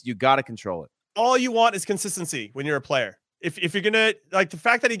points, you got to control it. All you want is consistency when you're a player. If you're gonna, like, the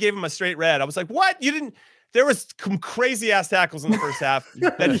fact that he gave him a straight red, I was like, what? You didn't. There was some crazy ass tackles in the first half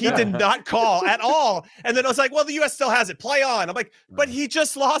that he did not call at all. And then I was like, well, the U.S. still has it. Play on. I'm like, but he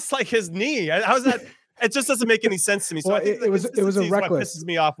just lost like his knee. How's that? It just doesn't make any sense to me. So I think it was a reckless. Pisses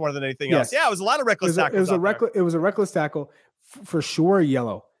me off more than anything else. Yeah, it was a lot of reckless tackles. It was a reckless tackle for sure.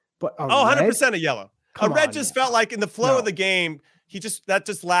 Yellow, but 100% a yellow. A red just felt like in the flow of the game. That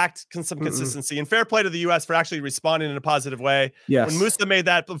just lacked some consistency. And fair play to the U.S. for actually responding in a positive way. Yes. When Musa made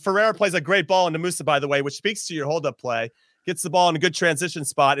that, Ferreira plays a great ball into Musa, by the way, which speaks to your hold-up play. Gets the ball in a good transition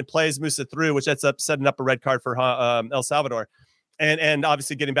spot and plays Musa through, which ends up setting up a red card for El Salvador. And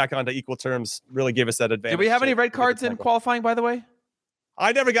obviously getting back onto equal terms really gave us that advantage. Did we have any red cards in qualifying, by the way?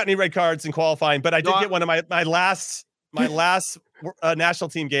 I never got any red cards in qualifying, but I did get one of my last national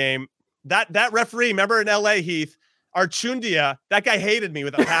team game. That referee, remember in LA, Heath, Archundia, that guy hated me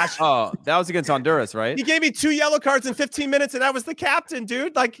with a passion. Oh, that was against Honduras, right? He gave me 2 yellow cards in 15 minutes, and I was the captain,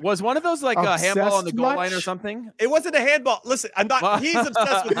 dude. Like, was one of those like a handball on the goal line or something? It wasn't a handball. Listen, I'm not. He's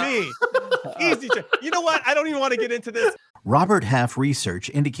obsessed with me. You know what? I don't even want to get into this. Robert Half research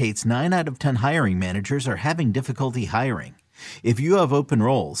indicates 9 out of 10 hiring managers are having difficulty hiring. If you have open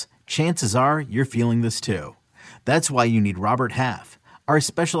roles, chances are you're feeling this too. That's why you need Robert Half. Our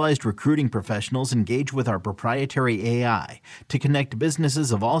specialized recruiting professionals engage with our proprietary AI to connect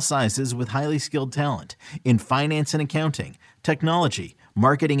businesses of all sizes with highly skilled talent in finance and accounting, technology,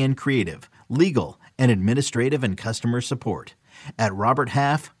 marketing and creative, legal, and administrative and customer support. At Robert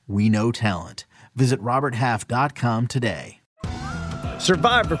Half, we know talent. Visit roberthalf.com today.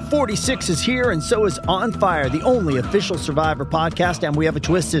 Survivor 46 is here, and so is On Fire, the only official Survivor podcast, and we have a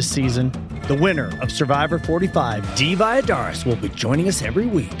twist this season. The winner of Survivor 45, Dee Valladares, will be joining us every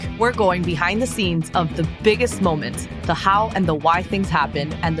week. We're going behind the scenes of the biggest moments, the how and the why things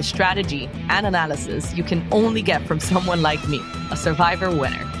happen, and the strategy and analysis you can only get from someone like me, a Survivor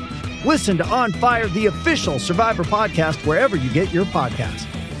winner. Listen to On Fire, the official Survivor podcast, wherever you get your podcasts.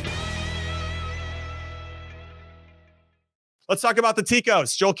 Let's talk about the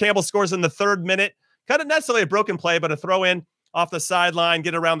Ticos. Joel Campbell scores in the 3rd minute. kind of necessarily a broken play, but a throw in off the sideline,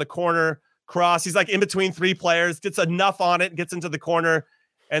 get around the corner, cross. He's like in between three players, gets enough on it, gets into the corner,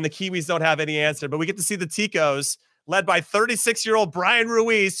 and the Kiwis don't have any answer. But we get to see the Ticos, led by 36-year-old Brian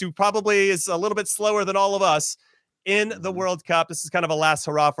Ruiz, who probably is a little bit slower than all of us in the World Cup. This is kind of a last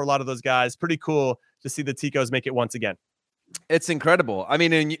hurrah for a lot of those guys. Pretty cool to see the Ticos make it once again. It's incredible. I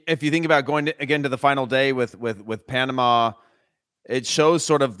mean, if you think about going again to the final day with Panama, it shows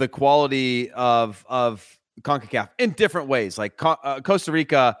sort of the quality of CONCACAF in different ways. Like Costa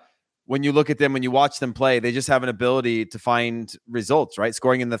Rica, when you look at them, when you watch them play, they just have an ability to find results, right?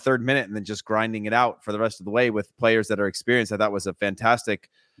 Scoring in the third minute and then just grinding it out for the rest of the way with players that are experienced. I thought was a fantastic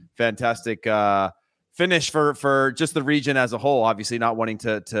finish for just the region as a whole. Obviously, not wanting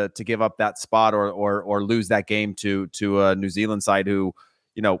to give up that spot or lose that game to a New Zealand side who,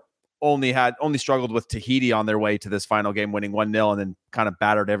 only struggled with Tahiti on their way to this final game, winning 1-0, and then kind of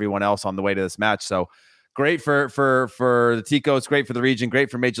battered everyone else on the way to this match. So great for the Ticos, great for the region, great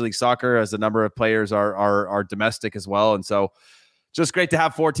for Major League Soccer, as a number of players are domestic as well. And so just great to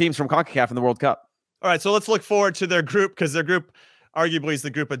have 4 teams from CONCACAF in the World Cup. All right, so let's look forward to their group, because their group arguably is the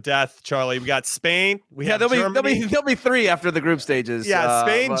group of death, Charlie. We got Spain. There'll be 3 after the group stages. Yeah,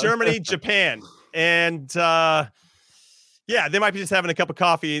 Spain, Germany, Japan. And they might be just having a cup of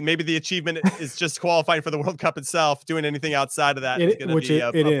coffee. Maybe the achievement is just qualifying for the World Cup itself. Doing anything outside of that is going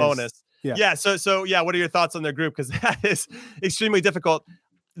to be a bonus. Yeah. So what are your thoughts on their group? Because that is extremely difficult.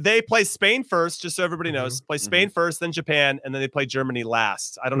 They play Spain first, just so everybody knows. Play Spain first, then Japan, and then they play Germany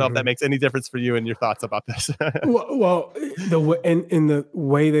last. I don't know if that makes any difference for you and your thoughts about this. well, in the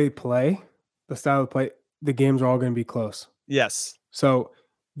way they play, the style of play, the games are all going to be close. Yes. So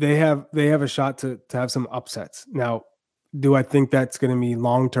they have a shot to have some upsets. Now, do I think that's going to be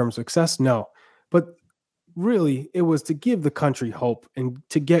long-term success? No. But really, it was to give the country hope and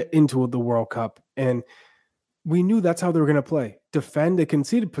to get into the World Cup. And we knew that's how they were going to play. Defend. They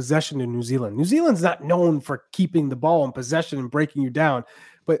conceded possession to New Zealand. New Zealand's not known for keeping the ball in possession and breaking you down,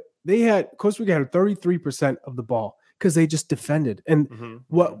 but Costa Rica had 33% of the ball because they just defended. And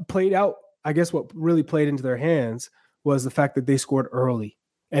what played out, I guess what really played into their hands was the fact that they scored early.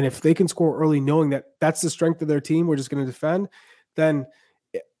 And if they can score early, knowing that that's the strength of their team, we're just going to defend, then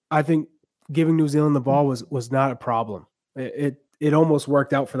I think giving New Zealand the ball was not a problem. It almost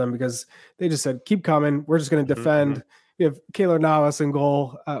worked out for them because they just said, keep coming. We're just going to defend. We have Keylor Navas in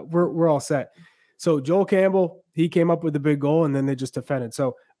goal. We're all set. So Joel Campbell, he came up with the big goal, and then they just defended.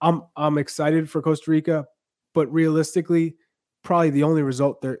 So I'm excited for Costa Rica, but realistically, probably the only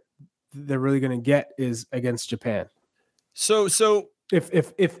result they're really going to get is against Japan. So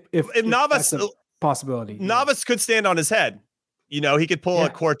if Navas, possibility, Navas could stand on his head. He could pull a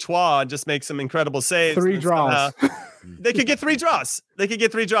Courtois and just make some incredible saves. 3 draws. They could get 3 draws.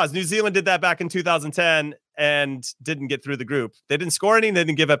 New Zealand did that back in 2010 and didn't get through the group. They didn't score any, and they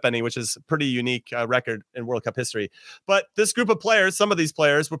didn't give up any, which is a pretty unique record in World Cup history. But this group of players, some of these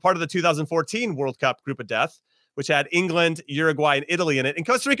players were part of the 2014 World Cup group of death, which had England, Uruguay, and Italy in it. And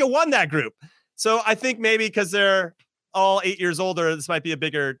Costa Rica won that group. So I think maybe because they're all 8 years older, this might be a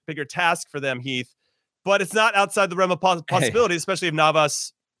bigger task for them, Heath. But it's not outside the realm of possibility, especially if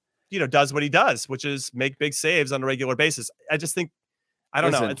Navas, does what he does, which is make big saves on a regular basis. I just think, I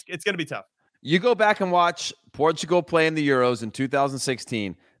don't know. It's going to be tough. You go back and watch Portugal play in the Euros in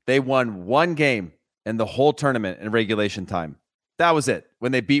 2016. They won 1 game in the whole tournament in regulation time. That was it.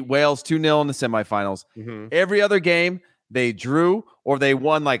 When they beat Wales 2-0 in the semifinals. Every other game, they drew or they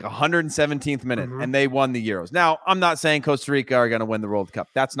won like 117th minute and they won the Euros. Now, I'm not saying Costa Rica are going to win the World Cup.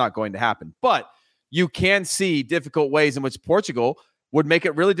 That's not going to happen. But you can see difficult ways in which Portugal would make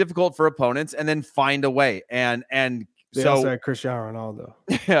it really difficult for opponents and then find a way. And they also had Cristiano Ronaldo.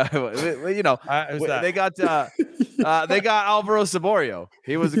 They got Alvaro Saborio.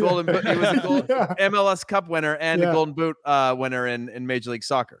 He was a MLS Cup winner and a Golden Boot winner in Major League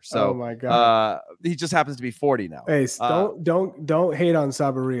Soccer. So, oh my God, he just happens to be 40 now. Hey, don't hate on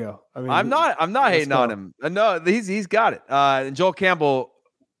Saborio. I mean, I'm not hating on him. No, he's got it. And Joel Campbell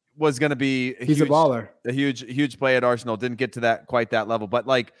was going to be a baller, a huge play at Arsenal. Didn't get to that level, but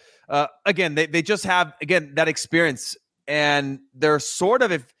again, they just have that experience, and they're sort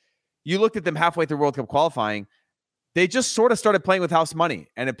of, if you looked at them halfway through World Cup qualifying, they just sort of started playing with house money,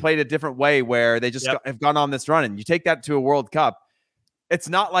 and it played a different way where they just have gone on this run. And you take that to a World Cup, it's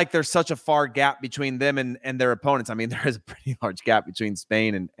not like there's such a far gap between them and their opponents. I mean, there is a pretty large gap between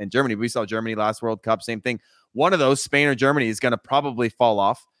Spain and Germany. We saw Germany last World Cup, same thing. One of those, Spain or Germany, is going to probably fall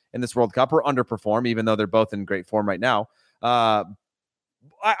off in this World Cup or underperform, even though they're both in great form right now.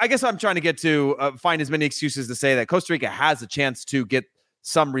 I guess I'm trying to get to find as many excuses to say that Costa Rica has a chance to get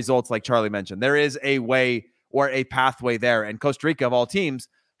some results like Charlie mentioned. There is a way or a pathway there. And Costa Rica, of all teams,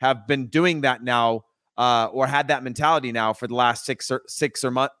 have been doing that now or had that mentality now for the last 6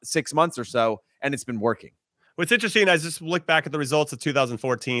 months or so, and it's been working. What's interesting, I just look back at the results of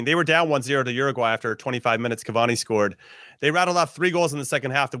 2014. They were down 1-0 to Uruguay after 25 minutes. Cavani scored. They rattled off 3 goals in the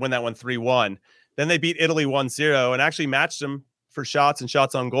second half to win that one 3-1. Then they beat Italy 1-0 and actually matched them for shots and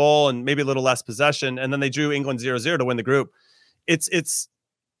shots on goal and maybe a little less possession. And then they drew England 0-0 to win the group.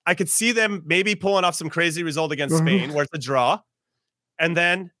 I could see them maybe pulling off some crazy result against Spain where it's a draw and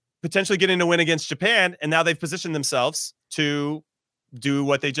then potentially getting a win against Japan. And now they've positioned themselves to do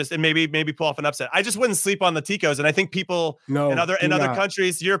what they just, and maybe pull off an upset. I just wouldn't sleep on the Ticos. And I think people in other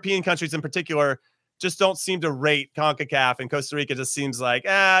countries, European countries in particular, just don't seem to rate CONCACAF, and Costa Rica just seems like,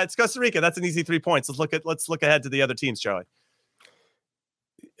 it's Costa Rica. That's an easy 3 points. Let's look ahead to the other teams, Charlie.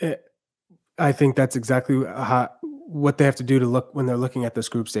 I think that's exactly what they have to do to look when they're looking at this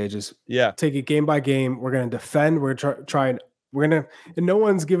group stages. Yeah. Take it game by game. We're going to defend. We're trying, and no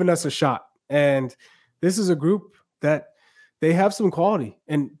one's given us a shot. And this is a group that they have some quality,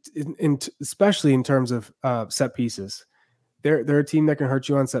 and especially in terms of set pieces. They're a team that can hurt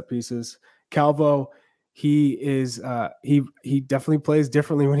you on set pieces. Calvo, he definitely plays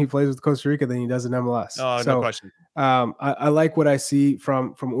differently when he plays with Costa Rica than he does in MLS. Oh, no question. I like what I see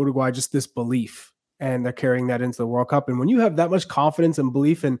from Uruguay, just this belief, and they're carrying that into the World Cup. And when you have that much confidence and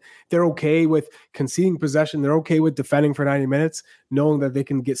belief, and they're okay with conceding possession, they're okay with defending for 90 minutes, knowing that they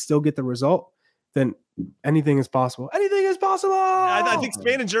can still get the result, then anything is possible. Anything is possible. I think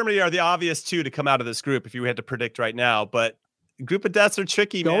Spain and Germany are the obvious two to come out of this group if you had to predict right now. But group of deaths are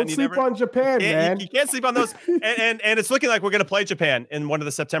tricky, man. Don't sleep on Japan, man. You can't sleep on those. and it's looking like we're going to play Japan in one of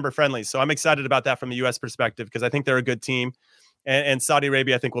the September friendlies. So I'm excited about that from a U.S. perspective because I think they're a good team. And Saudi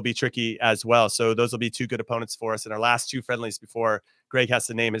Arabia, I think, will be tricky as well. So those will be 2 good opponents for us in our last 2 friendlies before Greg has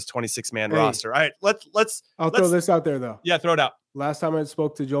to name his 26-man roster. All right, let's throw this out there, though. Yeah, throw it out. Last time I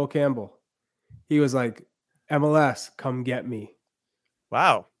spoke to Joel Campbell, he was like, MLS, come get me.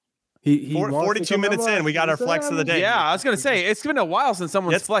 Wow. He 42 minutes in, we got our flex of the day. Yeah, I was going to say, it's been a while since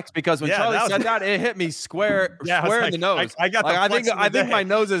someone's flexed because when Charlie said that, it hit me square in the nose. I think my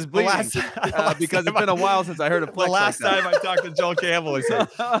nose is bleeding because it's been a while since I heard a flex. The last time I talked to Joel Campbell, he said,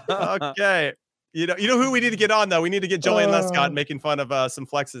 okay. You know who we need to get on, though? We need to get Julian Lescott making fun of some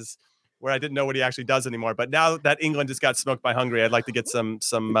flexes where I didn't know what he actually does anymore. But now that England just got smoked by Hungary, I'd like to get some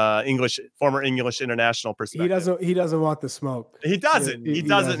former English international perspective. He doesn't want the smoke. He doesn't. He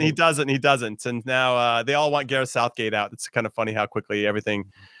doesn't. And now they all want Gareth Southgate out. It's kind of funny how quickly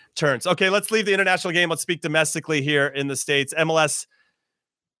everything turns. Okay, let's leave the international game. Let's speak domestically here in the States. MLS,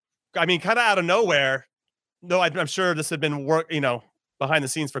 I mean, kind of out of nowhere. No, I'm sure this had been behind the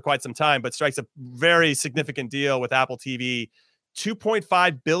scenes for quite some time, but strikes a very significant deal with Apple TV.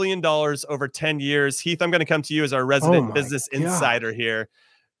 $2.5 billion over 10 years. Heath, I'm going to come to you as our resident business insider here.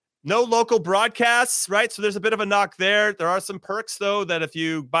 No local broadcasts, right? So there's a bit of a knock there. There are some perks, though, that if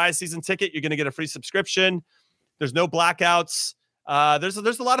you buy a season ticket, you're going to get a free subscription. There's no blackouts. There's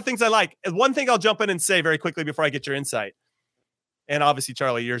a lot of things I like. And one thing I'll jump in and say very quickly before I get your insight, and obviously,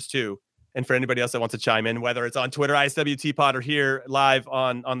 Charlie, yours too, and for anybody else that wants to chime in, whether it's on Twitter, ISWT Pod, or here live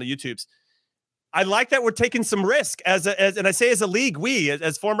on the YouTubes, I like that we're taking some risk and I say as a league,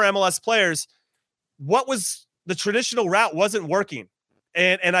 as former MLS players, what was the traditional route wasn't working.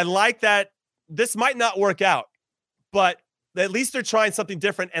 And I like that this might not work out, but at least they're trying something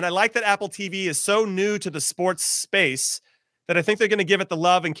different. And I like that Apple TV is so new to the sports space that I think they're going to give it the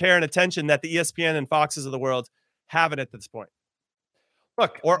love and care and attention that the ESPN and Foxes of the world haven't at this point.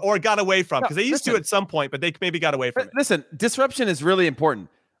 Look, or got away from, because they used to at some point, but they maybe got away from it. Listen, disruption is really important.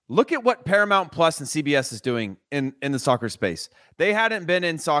 Look at what Paramount Plus and CBS is doing in the soccer space. They hadn't been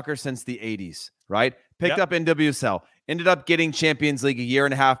in soccer since the 80s, right? Picked up NWSL, ended up getting Champions League a year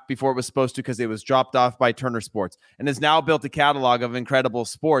and a half before it was supposed to because it was dropped off by Turner Sports, and has now built a catalog of incredible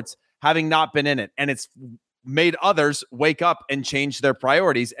sports, having not been in it. And it's made others wake up and change their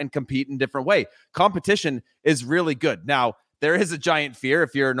priorities and compete in a different way. Competition is really good. Now, there is a giant fear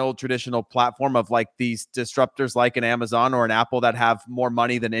if you're an old traditional platform of like these disruptors like an Amazon or an Apple that have more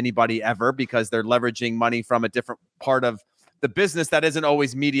money than anybody ever because they're leveraging money from a different part of the business that isn't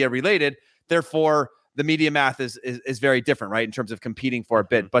always media related. Therefore, the media math is very different, right, in terms of competing for a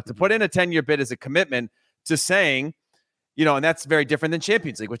bid. But to put in a 10-year bid as a commitment to saying, and that's very different than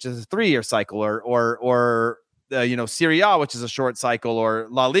Champions League, which is a 3-year cycle, or Serie A, which is a short cycle, or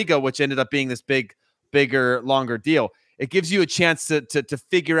La Liga, which ended up being this bigger, longer deal. It gives you a chance to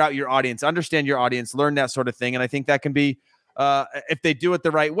figure out your audience, understand your audience, learn that sort of thing. And I think that can be, if they do it the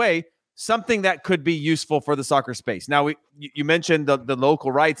right way, something that could be useful for the soccer space. Now, you mentioned the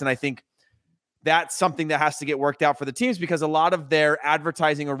local rights, and I think that's something that has to get worked out for the teams, because a lot of their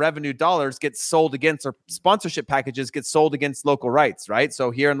advertising or revenue dollars get sold against, or sponsorship packages get sold against local rights, right? So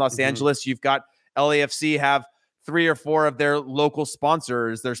here in Los Angeles, you've got LAFC have 3 or 4 of their local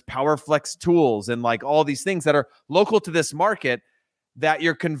sponsors. There's PowerFlex tools and like all these things that are local to this market that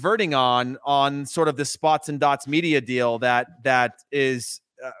you're converting on sort of the spots and dots media deal that is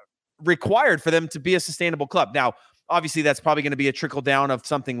required for them to be a sustainable club. Now, obviously, that's probably going to be a trickle down of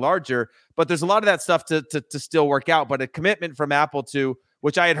something larger, but there's a lot of that stuff to still work out. But a commitment from Apple to,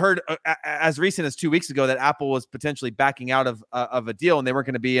 which I had heard as recent as 2 weeks ago, that Apple was potentially backing out of a deal and they weren't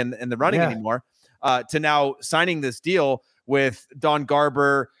going to be in the running anymore, to now signing this deal with Don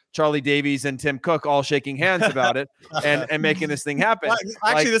Garber, Charlie Davies, and Tim Cook all shaking hands about it and making this thing happen. Well,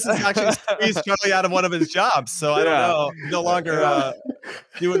 actually, this is actually squeezed Charlie out of one of his jobs, so I don't know. No longer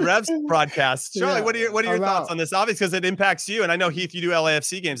doing Revs broadcasts. Charlie, what are your thoughts on this? Obviously, because it impacts you, and I know, Heath, you do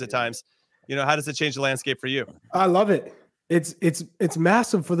LAFC games at times. How does it change the landscape for you? I love it. It's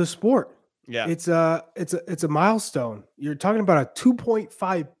massive for the sport. Yeah, it's a milestone. You're talking about a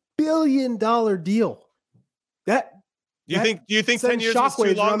 $2.5 billion deal. Do you think 10 years was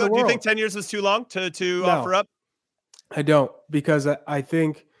too long? Do you think 10 years was too long to offer up? I don't, because I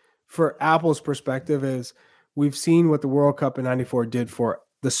think for Apple's perspective is we've seen what the World Cup in '94 did for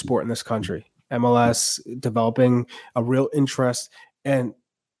the sport in this country. MLS developing a real interest, and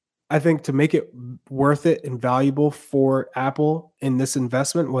I think to make it worth it and valuable for Apple in this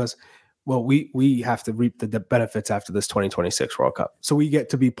investment was, well, we have to reap the benefits after this 2026 World Cup. So we get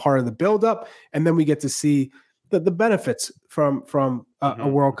to be part of the buildup, and then we get to see the benefits from a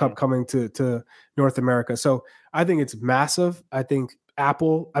World Cup coming to North America. So I think it's massive. I think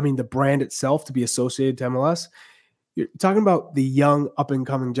Apple, the brand itself, to be associated to MLS, you're talking about the young up and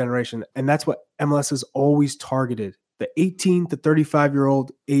coming generation. And that's what MLS has always targeted, the 18 to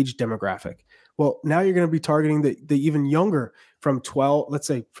 35-year-old age demographic. Well, now you're going to be targeting the even younger from 12, let's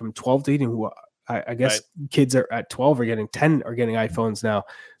say from 12 to 18, who I guess kids are at 12 are getting 10 are getting iPhones now.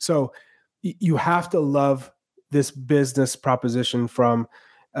 So you have to love this business proposition from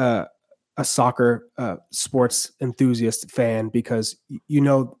a soccer sports enthusiast fan, because you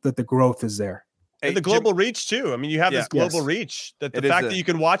know that the growth is there. And the global reach too. You have this global reach, that the fact that you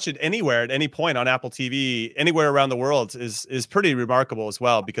can watch it anywhere at any point on Apple TV, anywhere around the world is pretty remarkable as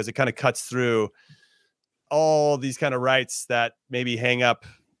well, because it kind of cuts through all these kind of rights that maybe hang up,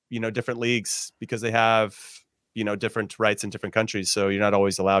 different leagues, because they have, different rights in different countries. So you're not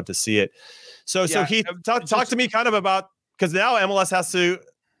always allowed to see it. So Heath, talk to me kind of about, because now MLS has to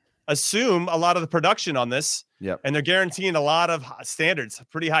assume a lot of the production on this. Yep. And they're guaranteeing a lot of standards,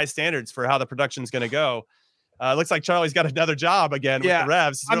 pretty high standards for how the production is going to go. Looks like Charlie's got another job again with the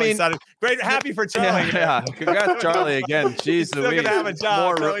Revs. Really excited. Great, happy for Charlie. Yeah. Congrats, Charlie, again. Jeez, still going to have a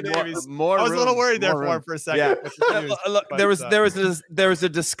job. Charlie Davies. I was a little worried there for him for a second. Yeah. Look, there was a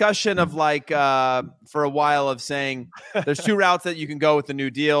discussion of for a while of saying there's 2 routes that you can go with the new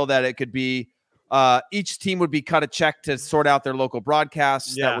deal. That it could be each team would be cut a check to sort out their local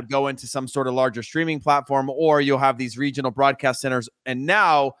broadcasts that would go into some sort of larger streaming platform, or you'll have these regional broadcast centers. And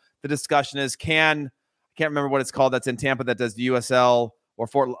now the discussion is, I can't remember what it's called, that's in Tampa, that does the USL, or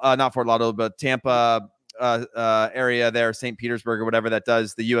not Fort Lauderdale, but Tampa area there, St. Petersburg or whatever, that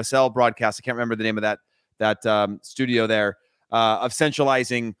does the USL broadcast. I can't remember the name of that studio there, of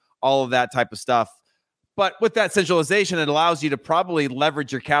centralizing all of that type of stuff. But with that centralization, it allows you to probably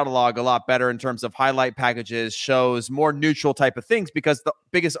leverage your catalog a lot better in terms of highlight packages, shows, more neutral type of things, because the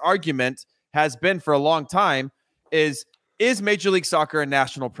biggest argument has been for a long time is Major League Soccer a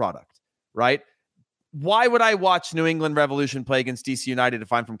national product, right? Why would I watch New England Revolution play against DC United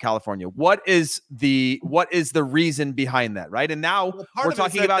if I'm from California? What is the reason behind that, right? And now we're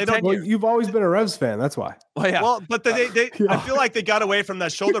talking about 10 years. You've always been a Revs fan, that's why. But I feel like they got away from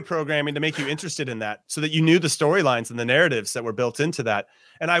that shoulder programming to make you interested in that, so that you knew the storylines and the narratives that were built into that.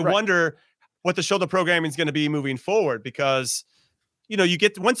 And I wonder what the shoulder programming is going to be moving forward, because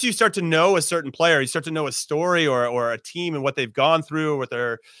once you start to know a certain player, you start to know a story or a team and what they've gone through with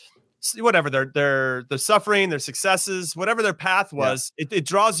their suffering, their successes, whatever their path was, it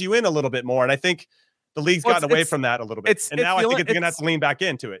draws you in a little bit more. And I think the league's gotten away from that a little bit. Now I think they're going to have to lean back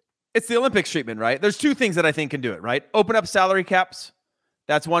into it. It's the Olympics treatment, right? There's 2 things that I think can do it, right? Open up salary caps.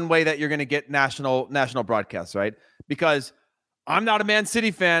 That's one way that you're going to get national broadcasts, right? Because I'm not a Man City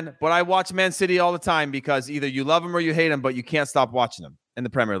fan, but I watch Man City all the time, because either you love them or you hate them, but you can't stop watching them in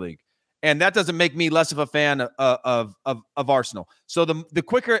the Premier League. And that doesn't make me less of a fan of Arsenal. So the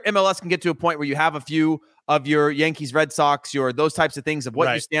quicker MLS can get to a point where you have a few of your Yankees, Red Sox, your those types of things of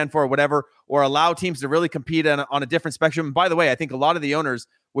what you stand for or whatever, or allow teams to really compete on a different spectrum. And by the way, I think a lot of the owners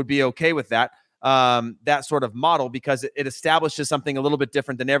would be okay with that sort of model, because it establishes something a little bit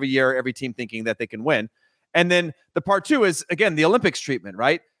different than every year, every team thinking that they can win. And then the part two is, again, the Olympics treatment,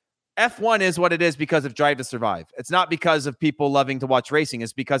 right? F1 is what it is because of Drive to Survive. It's not because of people loving to watch racing.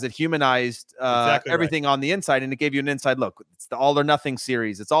 It's because it humanized everything on the inside, and it gave you an inside look. It's the all or nothing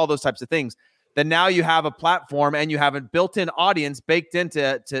series. It's all those types of things. Then now you have a platform and you have a built-in audience baked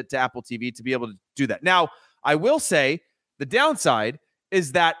into Apple TV to be able to do that. Now, I will say the downside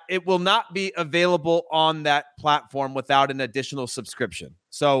is that it will not be available on that platform without an additional subscription.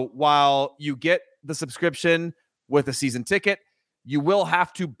 So while you get the subscription with a season ticket, you will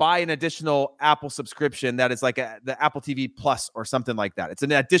have to buy an additional Apple subscription that is like the Apple TV Plus or something like that. It's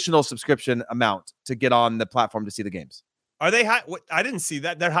an additional subscription amount to get on the platform to see the games. Are they? I didn't see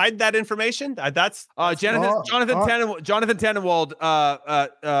that. They're hiding that information. That's Jonathan Tannenwald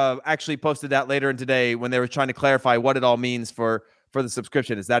actually posted that later in today when they were trying to clarify what it all means for the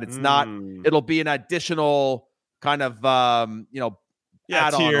subscription. Is that it's not? It'll be an additional kind of tier,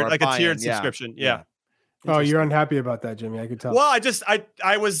 like a tiered subscription. Yeah. Oh, you're unhappy about that, Jimmy. I could tell. Well,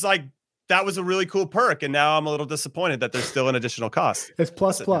 I was like, that was a really cool perk, and now I'm a little disappointed that there's still an additional cost. It's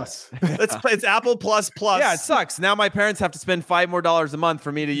plus. It's Apple Plus. Yeah, it sucks. Now my parents have to spend $5 more a month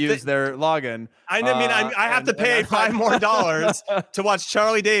for me to use their login. I have to pay $5 more to watch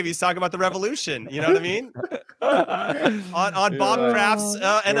Charlie Davies talk about the Revolution. You know what I mean? on Bob Kraft's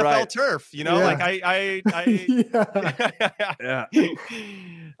NFL turf. You know,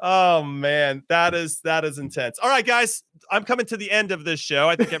 Oh man, that is intense. All right, guys, I'm coming to the end of this show.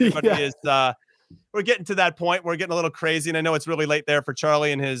 I think everybody is. We're getting to that point. We're getting a little crazy, and I know it's really late there for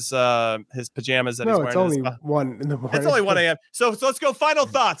Charlie and his pajamas that he's wearing. It's only 1 in the morning. It's only 1 a.m. So let's go. Final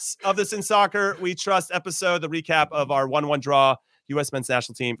thoughts of this In Soccer We Trust episode. The recap of our 1-1 draw, U.S. men's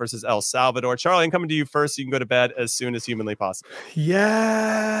national team versus El Salvador. Charlie, I'm coming to you first. So you can go to bed as soon as humanly possible.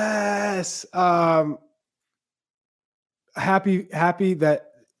 Yes. Happy that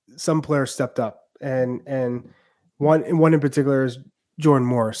some players stepped up, and one in particular is Jordan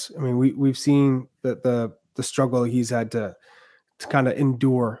Morris. I mean, we've seen the struggle he's had to kind of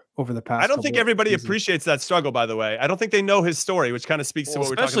endure over the past. I don't think everybody appreciates that struggle, by the way. I don't think they know his story, which kind of speaks to what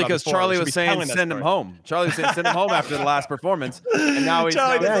we're talking about. Especially because Charlie was saying send him home. Charlie was saying send him home after the last performance, and now he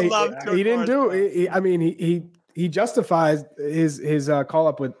didn't do it. He justifies his call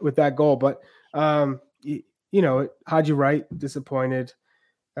up with that goal, but Haji Wright disappointed.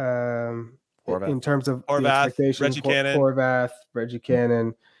 In terms of the expectations, Reggie Cannon. Horvath, Reggie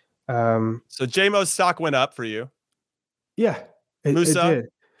Cannon. So JMO's stock went up for you. Yeah, Musa it did.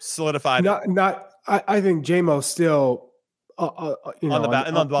 Solidified. I think JMO's still on the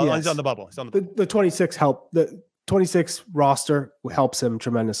bubble. He's on the bubble. The 26 help. The 26 roster helps him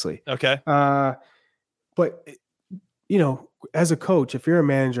tremendously. Okay. But as a coach, if you're a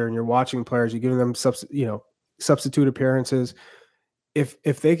manager and you're watching players, you're giving them substitute appearances.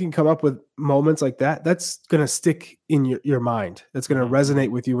 If they can come up with moments like that, that's going to stick in your mind. That's going to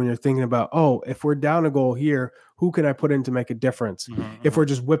resonate with you when you're thinking about, if we're down a goal here, who can I put in to make a difference? If we're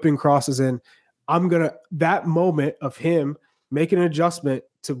just whipping crosses in, that moment of him making an adjustment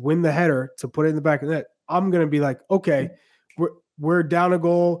to win the header, to put it in the back of the net, I'm going to be like, okay, we're down a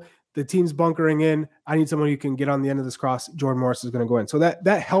goal. The team's bunkering in. I need someone who can get on the end of this cross. Jordan Morris is going to go in. So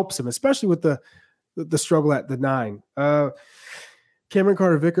that helps him, especially with the struggle at the 9. Cameron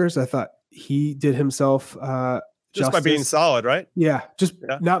Carter-Vickers, I thought he did himself just by being solid, right? Yeah,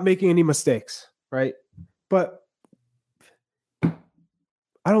 not making any mistakes, right? But I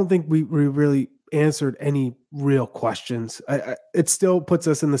don't think we really answered any real questions. It still puts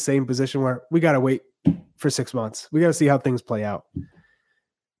us in the same position where we got to wait for 6 months. We got to see how things play out.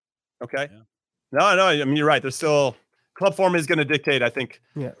 Okay. Yeah. No, I mean, you're right. There's still club form is going to dictate, I think,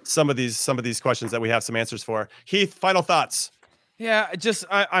 some of these questions that we have some answers for. Heath, final thoughts. Yeah, just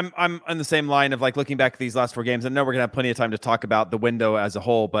I'm on the same line of like looking back at these last 4 games. I know we're gonna have plenty of time to talk about the window as a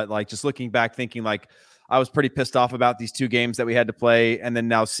whole, but like just looking back, thinking like I was pretty pissed off about these 2 games that we had to play, and then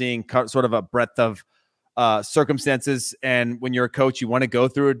now seeing sort of a breadth of circumstances. And when you're a coach, you want to go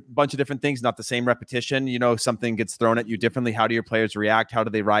through a bunch of different things, not the same repetition. Something gets thrown at you differently. How do your players react? How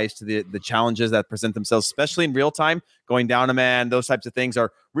do they rise to the challenges that present themselves, especially in real time? Going down a man, those types of things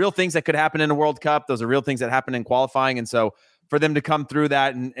are real things that could happen in a World Cup. Those are real things that happen in qualifying, and so for them to come through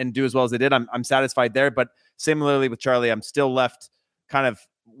that and do as well as they did, I'm satisfied there. But similarly with Charlie, I'm still left kind of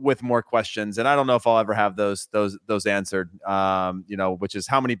with more questions, and I don't know if I'll ever have those answered. Which is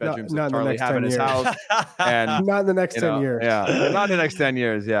how many bedrooms does Charlie have in his house, and not in the next 10 years. Yeah, not in the next 10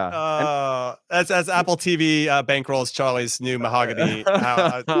 years. Yeah. As Apple TV bankrolls Charlie's new mahogany.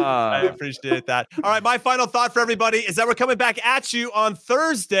 I appreciate that. All right, my final thought for everybody is that we're coming back at you on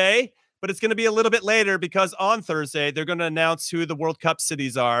Thursday, but it's going to be a little bit later because on Thursday they're going to announce who the World Cup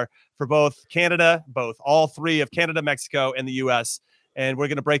cities are for both Canada, all three of Canada, Mexico, and the U.S. And we're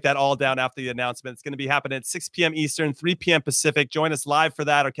going to break that all down after the announcement. It's going to be happening at 6 p.m. Eastern, 3 p.m. Pacific. Join us live for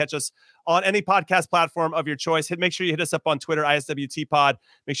that or catch us on any podcast platform of your choice. Make sure you hit us up on Twitter, ISWTpod.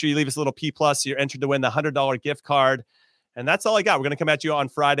 Make sure you leave us a little P+. You're entered to win the $100 gift card. And that's all I got. We're going to come at you on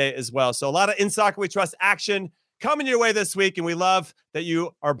Friday as well. So a lot of In Soccer We Trust action coming your way this week, and we love that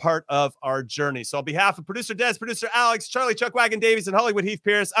you are part of our journey. So on behalf of producer Des, producer Alex, Charlie Chuck Wagon Davies, and Hollywood Heath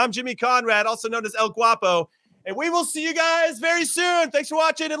Pierce, I'm Jimmy Conrad, also known as El Guapo. And we will see you guys very soon. Thanks for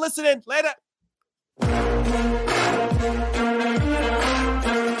watching and listening. Later.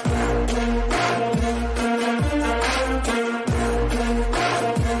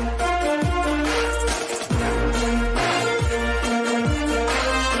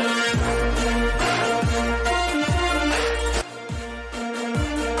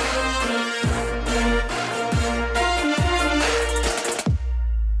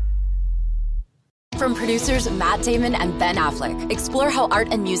 From producers Matt Damon and Ben Affleck, explore how art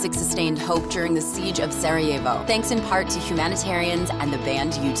and music sustained hope during the siege of Sarajevo, thanks in part to humanitarians and the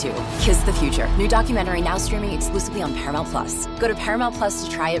band U2. Kiss the Future. New documentary now streaming exclusively on Paramount+. Go to Paramount+ to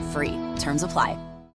try it free. Terms apply.